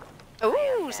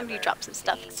 Oh, somebody dropped some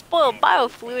stuff. Spoiled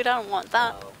biofluid, I don't want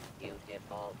that. So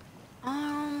beautiful.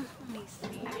 Let me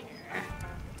see here.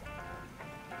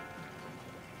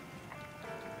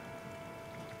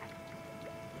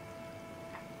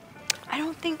 I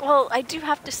don't think, well, I do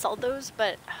have to sell those,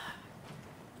 but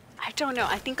I don't know.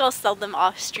 I think I'll sell them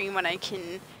off stream when I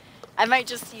can. I might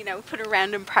just, you know, put a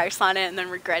random price on it and then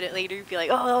regret it later. Be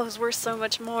like, oh, it was worth so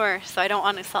much more. So I don't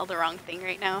want to sell the wrong thing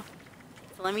right now.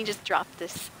 So let me just drop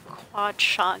this quad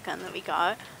shotgun that we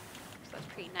got. So that's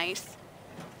pretty nice.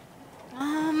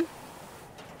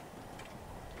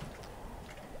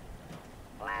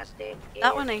 Plastic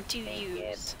That is one I do the use.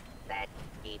 gift that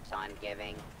keeps on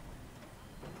giving.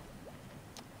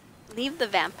 Leave the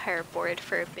vampire board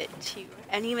for a bit too.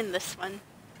 And even this one.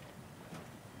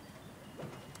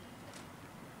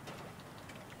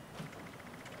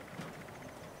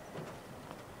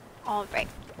 Alright,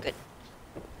 good.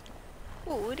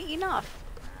 Ooh, woody enough.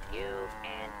 You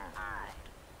and I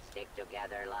stick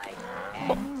together like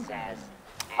excess.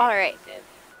 Alright.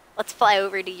 Let's fly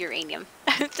over to uranium.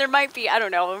 There might be, I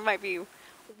don't know, there might be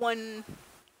one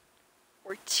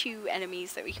or two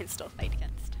enemies that we can still fight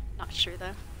against. Not sure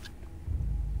though.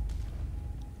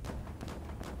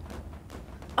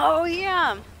 Oh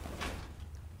yeah!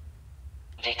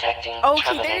 Detecting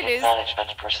Okay, there it terminated is.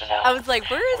 management personnel. I was like,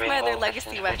 where is my other Remove this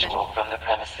legacy weapon? individual from the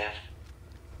premises.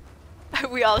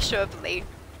 We all show up late.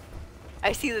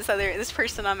 I see this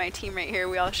person on my team right here.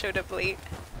 We all showed up late.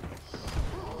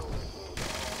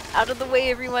 Out of the way,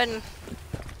 everyone.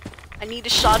 I need a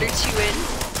shot or two in.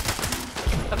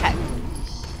 Okay.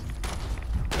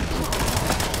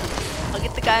 I'll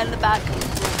get the guy in the back.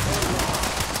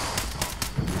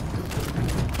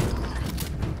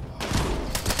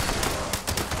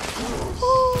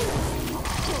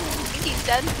 I think he's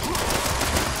dead.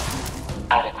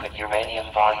 Adequate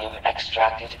uranium volume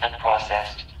extracted and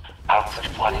processed. Output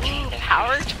quantity Ooh, increased.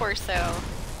 power torso.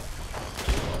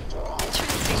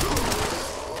 Interesting.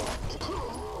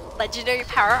 Legendary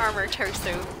power armor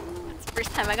torso. That's the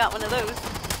first time I got one of those.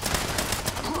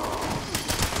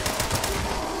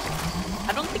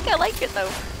 I don't think I like it though.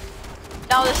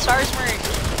 No, the stars weren't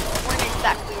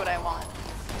exactly what I want.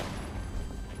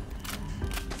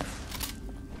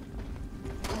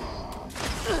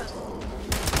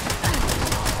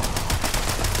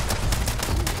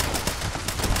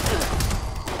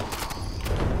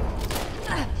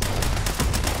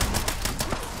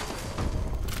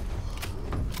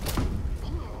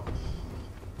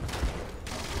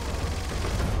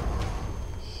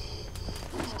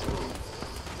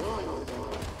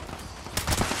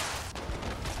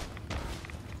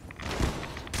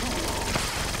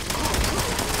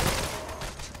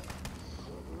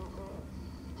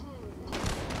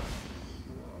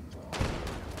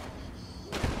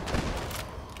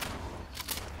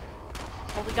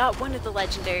 Well, we got one of the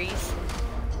legendaries.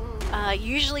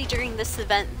 Usually during this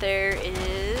event there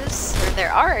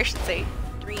are, I should say,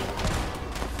 three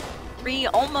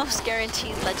almost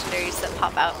guaranteed legendaries that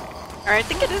pop out. Or I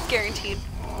think it is guaranteed.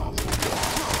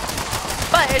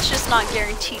 But it's just not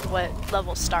guaranteed what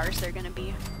level stars they're gonna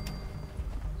be.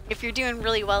 If you're doing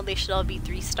really well, they should all be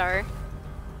 3-star.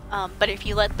 But if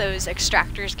you let those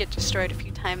extractors get destroyed a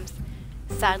few times,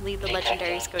 sadly the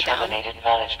legendaries go down. Terminated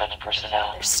management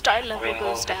personnel. Their star level Remove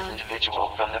goes this down.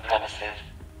 individual from the premises.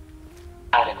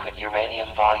 Adequate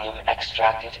uranium volume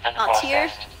extracted and Not here.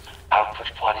 processed.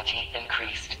 Output quantity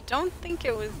increased. Don't think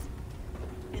it was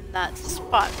in that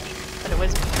spot, but it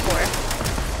was before.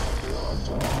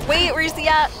 Wait, where's he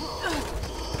at?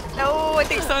 No, I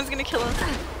think someone's gonna kill him.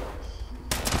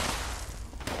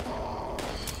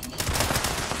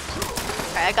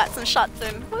 Alright, I got some shots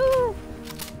in. Woo!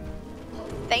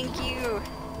 Thank you.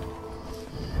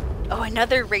 Oh,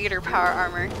 another Raider power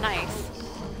armor. Nice.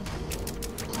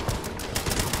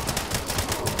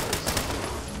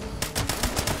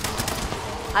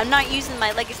 I'm not using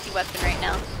my legacy weapon right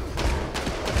now.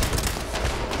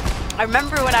 I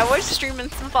remember when I was streaming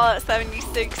some Fallout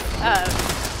 76,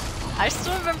 I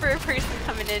still remember a person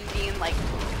coming in being like,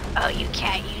 "Oh, you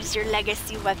can't use your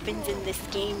legacy weapons in this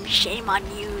game, shame on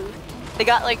you." They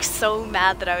got like so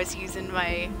mad that I was using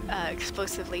my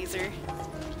explosive laser.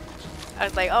 I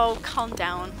was like, "Oh, calm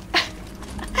down."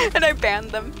 And I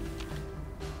banned them.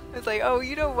 I was like, "Oh,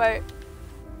 you know what?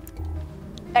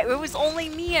 It was only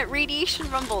me at Radiation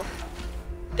Rumble.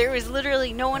 There was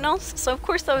literally no one else, so of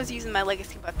course I was using my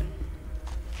legacy weapon.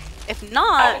 If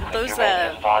not, those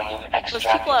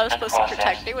people I was supposed to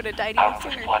protect, they would have died even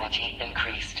sooner." Quantity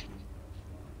increased.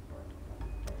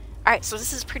 Alright, so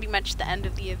this is pretty much the end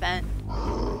of the event.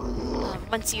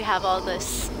 Once you have all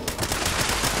this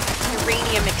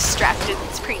uranium extracted,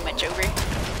 it's pretty much over.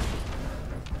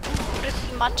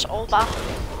 Pretty much over.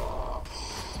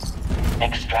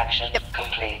 Extraction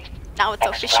complete. Now it's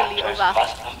officially Extractors over.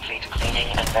 must complete cleaning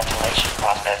and ventilation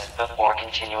process before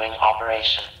continuing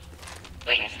operation.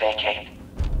 Please vacate.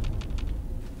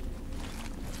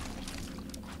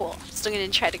 Cool. Still gonna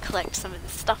try to collect some of the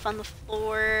stuff on the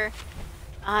floor.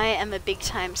 I am a big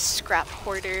time scrap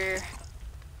hoarder,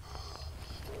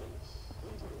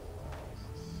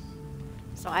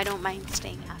 so I don't mind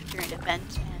staying after an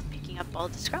event and picking up all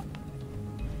the scrap.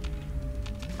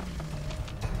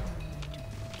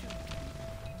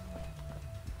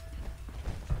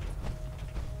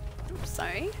 Oops,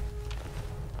 sorry.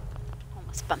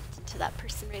 Almost bumped into that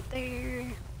person right there.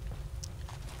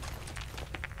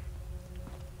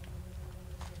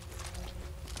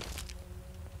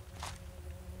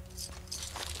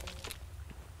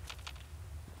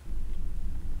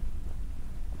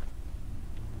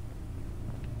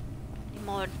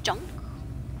 More junk?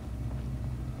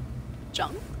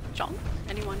 Junk? Junk?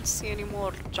 Anyone see any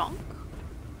more junk?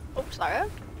 Oh, sorry.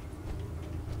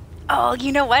 Oh,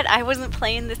 you know what? I wasn't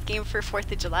playing this game for 4th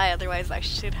of July, otherwise I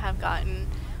should have gotten...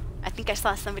 I think I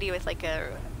saw somebody with like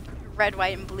a red,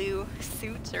 white, and blue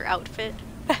suit or outfit.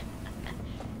 I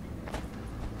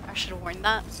should have worn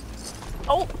that.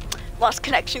 Oh! Lost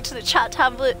connection to the chat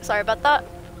tablet. Sorry about that.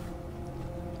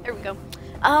 There we go.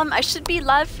 I should be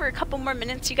live for a couple more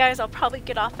minutes, you guys. I'll probably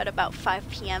get off at about 5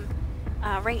 p.m.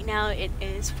 Right now it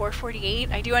is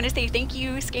 4:48. I do want to say thank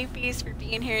you, Scapies, for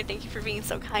being here. Thank you for being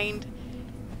so kind.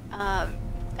 I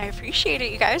appreciate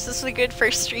it, you guys. This was a good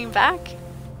first stream back.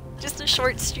 Just a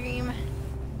short stream.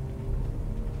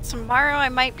 Tomorrow I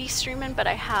might be streaming, but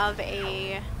I have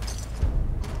a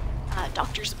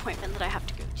doctor's appointment that I have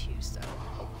to go to, so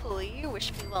hopefully,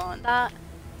 wish me well on that.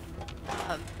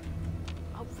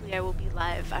 Hopefully I will be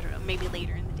live, I don't know, maybe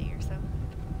later in the day or so.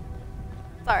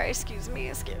 Sorry, excuse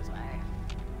me.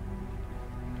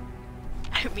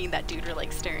 I mean, that dude were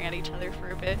like staring at each other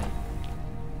for a bit.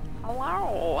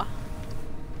 Hello!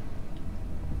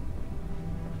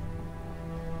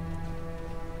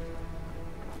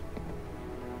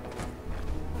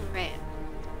 Alright.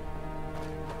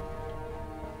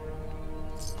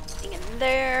 Thing in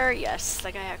there, yes,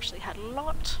 that guy actually had a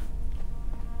lot.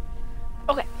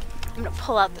 Okay. I'm gonna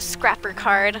pull out the scrapper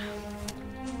card,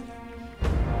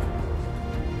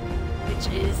 which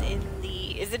is in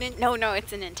the, is it in, no,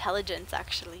 it's in intelligence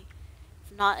actually.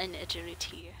 It's not in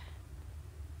agility.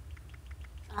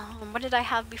 What did I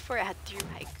have before? I had through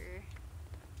hiker.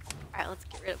 Alright, let's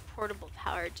get rid of portable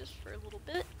power just for a little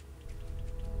bit.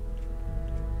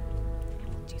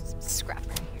 And we'll do some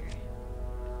scrapper here.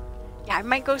 Yeah, I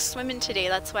might go swimming today,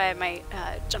 that's why I might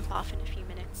jump off in a few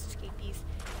minutes.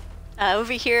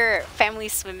 Over here, family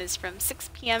swim is from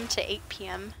 6 p.m. to 8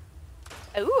 p.m.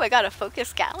 Oh, I got a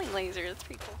focused Gatling laser. That's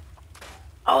pretty cool.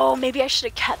 Oh, maybe I should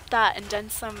have kept that and done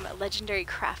some legendary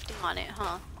crafting on it,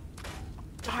 huh?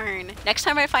 Darn. Next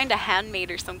time I find a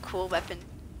handmade or some cool weapon,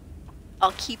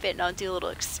 I'll keep it and I'll do a little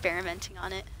experimenting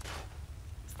on it.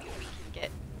 See what we can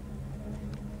get.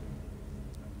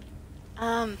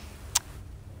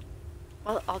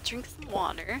 Well, I'll drink some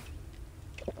water.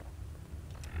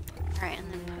 Alright,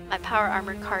 and then put my power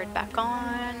armor card back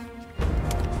on.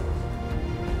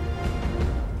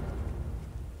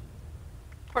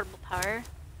 Portable power.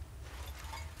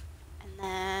 And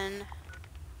then...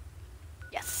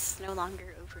 Yes, no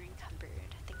longer over encumbered.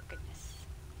 Thank goodness.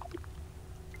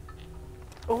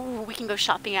 Oh, we can go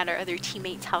shopping at our other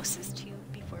teammates' houses too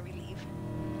before we leave.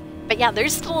 But yeah,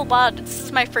 there's still a lot. This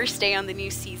is my first day on the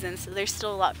new season, so there's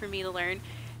still a lot for me to learn.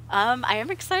 I am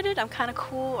excited. I'm kind of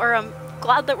cool, or I'm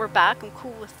glad that we're back. I'm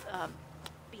cool with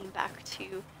being back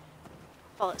to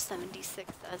Fallout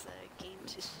 76 as a game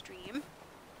to stream.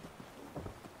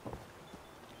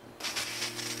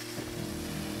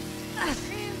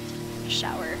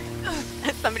 Shower.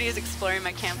 Somebody is exploring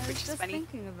my camp, which is funny.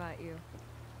 Thinking about you.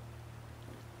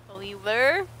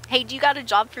 Oliver, hey, do you got a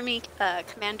job for me,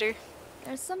 Commander?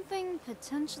 There's something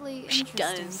potentially She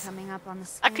interesting does. coming up on the I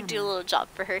scanner. could do a little job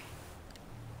for her.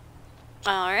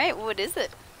 Alright, what is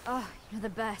it? Oh, you're the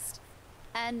best.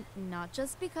 And not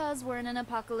just because we're in an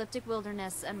apocalyptic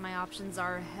wilderness and my options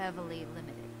are heavily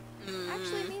limited. I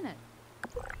actually mean it.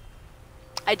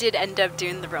 I did end up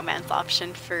doing the romance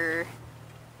option for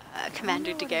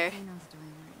Commander I wonder what Daguerre. Athena's doing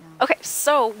right now. Okay,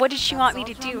 so what did she want me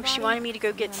to That's do? all She John wanted me to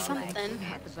go get Body? something.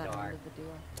 At the better end of the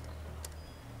duo.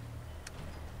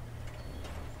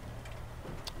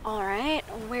 Alright,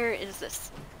 where is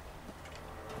this?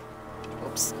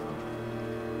 Oops.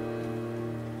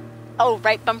 Oh,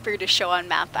 right bumper to show on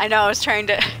map. I know, I was trying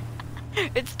to...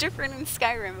 It's different in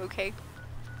Skyrim, okay?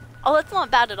 Oh, that's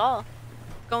not bad at all.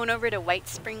 Going over to White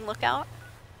Spring Lookout.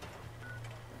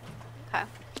 Okay.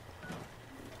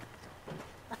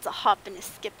 That's a hop and a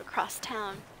skip across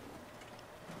town.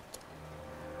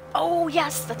 Oh,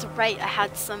 yes, that's right. I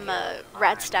had some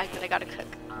rad stag that I gotta cook.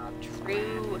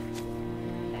 True.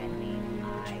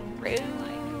 True.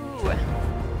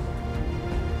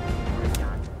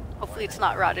 Hopefully it's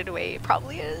not rotted away. It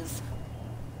probably is.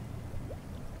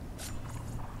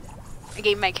 I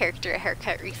gave my character a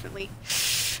haircut recently.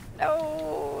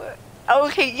 No. Oh,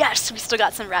 okay, yes, we still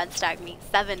got some rad stag meat.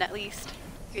 7 at least.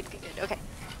 Good, good, good. Okay.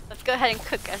 Let's go ahead and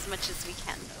cook as much as we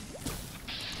can, though.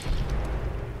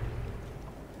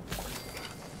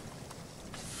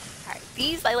 Alright,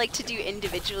 these I like to do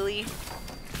individually.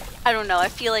 I don't know, I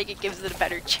feel like it gives it a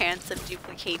better chance of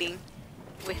duplicating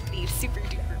with the super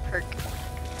duper perk.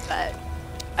 But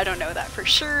I don't know that for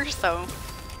sure, so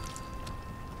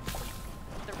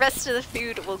the rest of the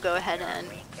food we'll go ahead and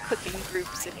cook in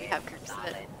groups if we have groups of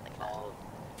it. Like that. Cool.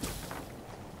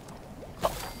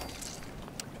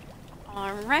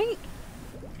 Alright.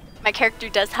 My character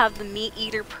does have the meat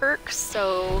eater perk,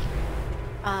 so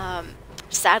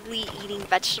sadly eating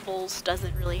vegetables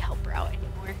doesn't really help her out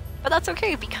anymore. But that's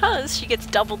okay because she gets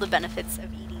double the benefits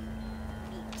of eating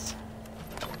meat.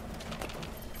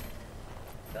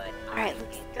 Alright,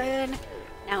 looks good.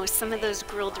 Now with some of those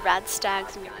grilled rad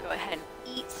stags, I'm gonna go ahead and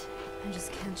eat. I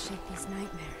just can't shake these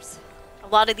nightmares. A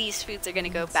lot of these foods are gonna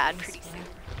go bad pretty soon.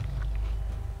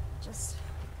 Just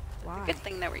why? Good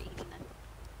thing that we're eating them.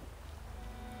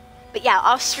 But yeah,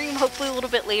 off stream, hopefully a little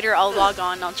bit later, I'll log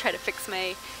on. I'll try to fix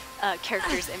my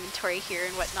character's inventory here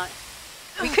and whatnot.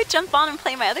 We could jump on and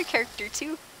play my other character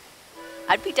too.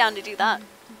 I'd be down to do that.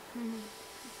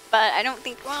 But I don't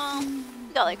think, well,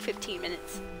 we got like 15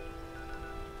 minutes.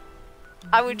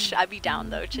 I'd be down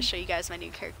though to show you guys my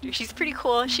new character. She's pretty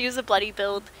cool. She was a bloody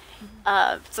build,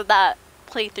 so that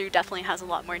playthrough definitely has a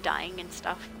lot more dying and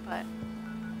stuff, but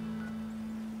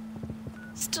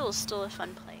still a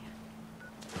fun play.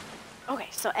 Okay,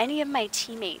 so any of my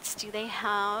teammates, do they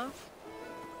have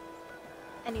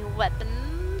any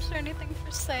weapons or anything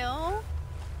for sale?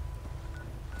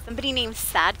 Somebody named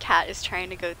Sad Cat is trying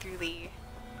to go through the...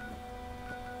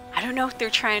 I don't know if they're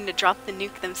trying to drop the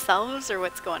nuke themselves or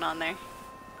what's going on there.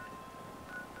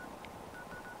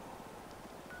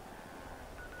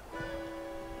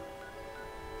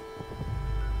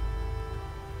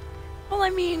 Well, I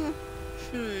mean,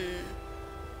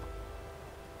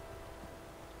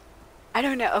 I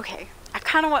don't know. Okay, I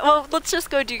kind of want. Well, let's just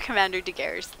go do Commander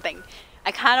Daguerre's thing.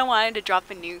 I kind of wanted to drop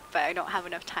a nuke, but I don't have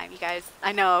enough time, you guys.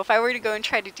 I know if I were to go and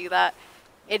try to do that,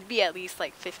 it'd be at least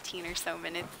like 15 or so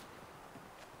minutes.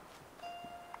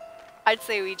 I'd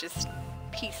say we just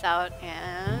peace out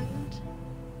and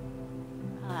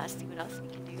see what else we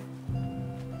can do.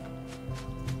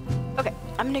 Okay,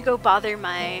 I'm gonna go bother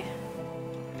my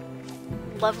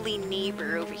lovely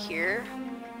neighbor over here.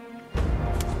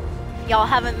 Y'all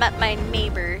haven't met my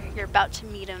neighbor. You're about to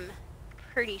meet him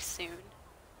pretty soon.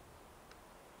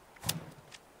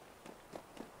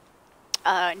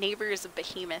 Neighbor is a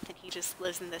behemoth and he just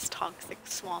lives in this toxic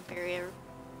swamp area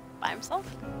by himself.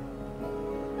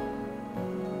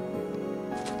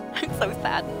 I'm so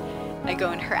sad. I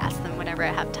go and harass them whenever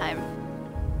I have time.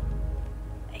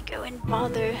 I go and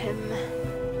bother him.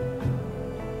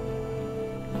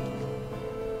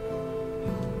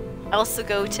 I also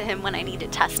go to him when I need to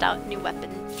test out new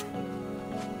weapons.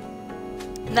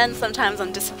 And then sometimes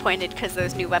I'm disappointed because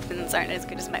those new weapons aren't as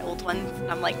good as my old ones.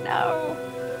 And I'm like, no.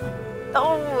 No.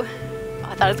 Oh,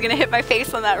 I thought I was going to hit my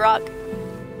face on that rock.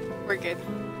 We're good.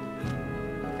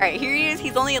 Alright, here he is.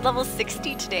 He's only at level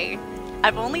 60 today.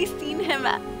 I've only seen him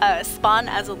spawn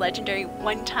as a legendary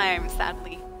one time,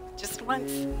 sadly. Just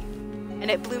once. And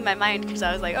it blew my mind because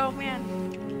I was like, oh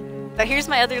man. So here's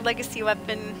my other legacy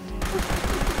weapon.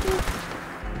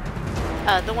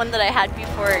 The one that I had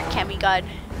before Kami God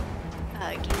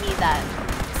gave me that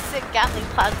sick Gatling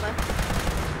plasma.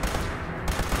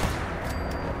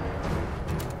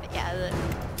 But yeah,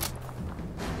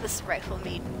 this rifle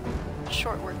made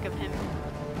short work of him.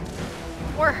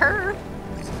 Or her!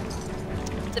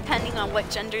 Depending on what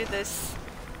gender this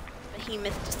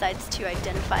behemoth decides to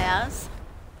identify as.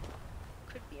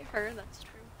 Could be her, that's true.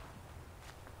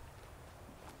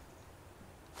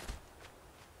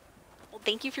 Well,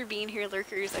 thank you for being here,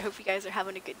 lurkers. I hope you guys are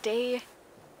having a good day.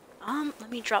 Let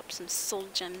me drop some soul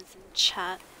gems in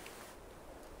chat.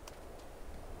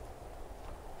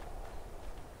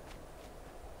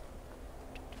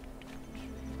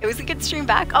 It was a good stream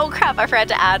back. Oh crap, I forgot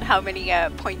to add how many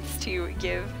points to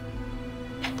give.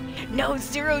 No,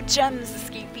 0 gems,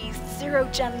 escapees. 0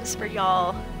 gems for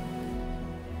y'all.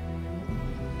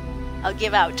 I'll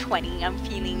give out 20. I'm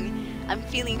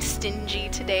feeling stingy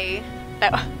today.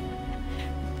 No.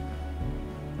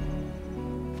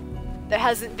 There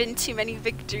hasn't been too many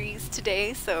victories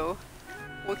today, so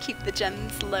we'll keep the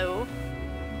gems low.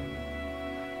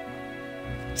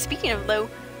 Speaking of low,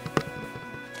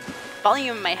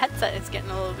 volume of my headset is getting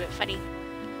a little bit funny.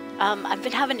 I've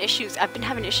been having issues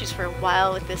for a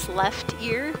while with this left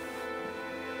ear.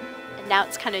 And now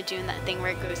it's kind of doing that thing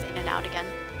where it goes in and out again.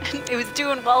 It was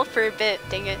doing well for a bit,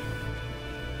 dang it.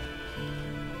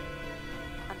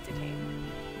 That's okay.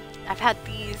 I've had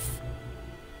these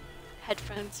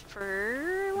headphones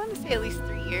for, I want to say at least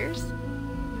 3 years.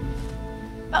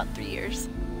 About 3 years.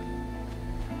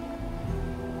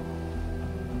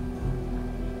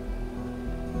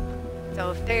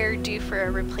 So if they're due for a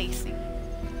replacing,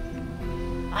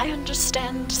 I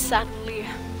understand, sadly.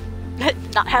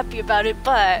 Not happy about it,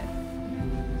 but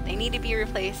they need to be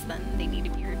replaced, then they need to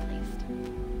be replaced.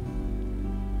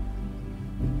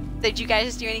 Did you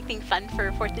guys do anything fun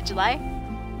for 4th of July?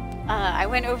 I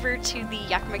went over to the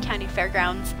Yakima County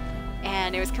Fairgrounds,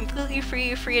 and it was completely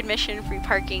free admission, free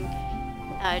parking,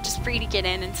 just free to get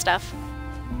in and stuff.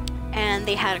 And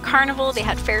they had a carnival, they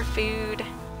had fair food,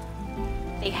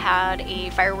 they had a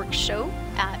fireworks show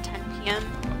at 10 p.m.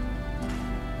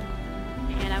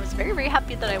 And I was very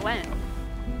happy that I went.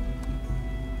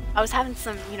 I was having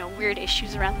some, weird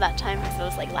issues around that time because it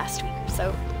was like last week or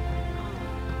so.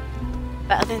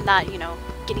 But other than that,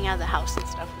 getting out of the house and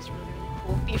stuff was really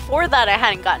cool. Before that, I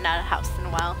hadn't gotten out of the house in a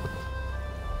while.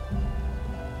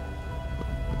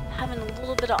 Having a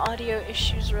little bit of audio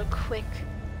issues real quick.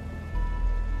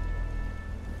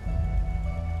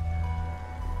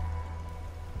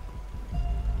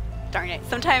 Darn it.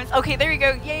 Sometimes, okay, there we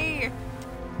go, yay!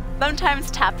 Sometimes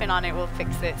tapping on it will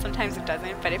fix it, sometimes it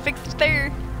doesn't, but it fixed it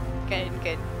there. Good,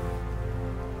 good.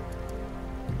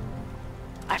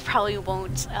 I probably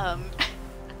won't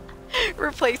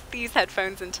replace these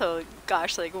headphones until,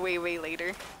 gosh, like way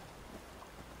later.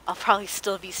 I'll probably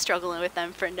still be struggling with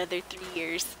them for another 3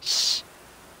 years. Shh.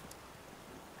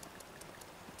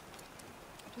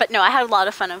 But no, I had a lot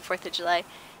of fun on 4th of July.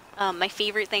 My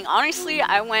favorite thing, honestly,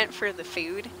 I went for the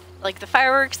food. Like the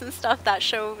fireworks and stuff, that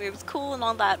show, it was cool and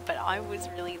all that, but I was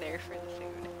really there for the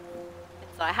food.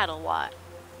 And so I had a lot.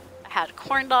 I had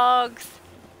corn dogs,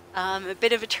 a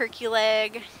bit of a turkey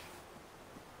leg.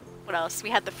 What else? We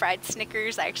had the fried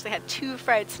Snickers. I actually had 2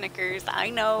 fried Snickers,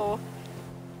 I know.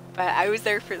 But I was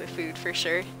there for the food for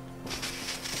sure.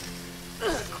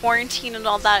 Quarantine and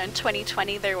all that in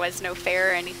 2020, there was no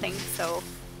fair or anything, so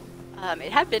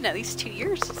it had been at least 2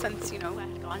 years since, I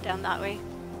had gone down that way.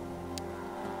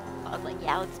 I was like,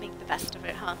 yeah, let's make the best of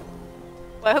it, huh?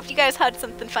 Well, I hope you guys had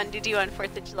something fun to do on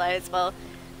 4th of July as well.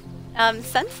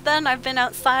 Since then, I've been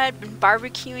outside, been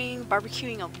barbecuing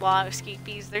a lot of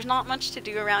escapees. There's not much to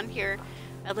do around here,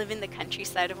 I live in the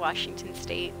countryside of Washington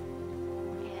State,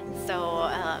 and so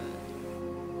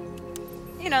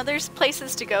you know, there's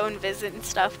places to go and visit and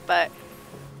stuff, but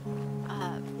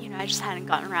you know, I just hadn't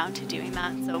gotten around to doing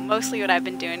that. So mostly what I've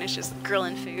been doing is just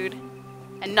grilling food,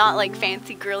 and not like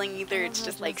fancy grilling either. It's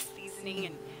just like seasoning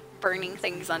and burning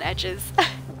things on edges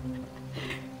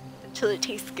until it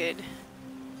tastes good,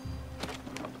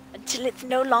 until it's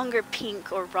no longer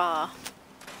pink or raw.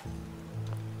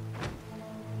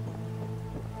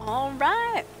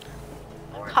 Alright,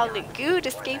 call it good,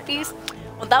 escapees.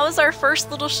 Well, that was our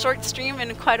first little short stream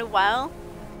in quite a while.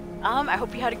 I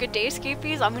hope you had a good day,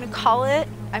 escapees. I'm gonna call it.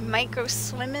 I might go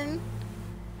swimming.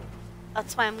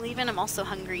 That's why I'm leaving. I'm also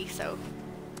hungry, so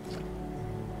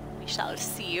we shall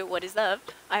see what is up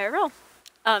IRL.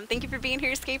 Thank you for being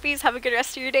here, escapees. Have a good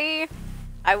rest of your day.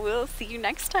 I will see you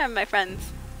next time, my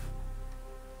friends.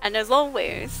 And as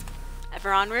always,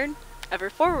 ever onward, ever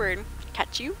forward.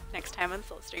 Catch you next time on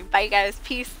Soul Stream. Bye, guys.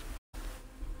 Peace.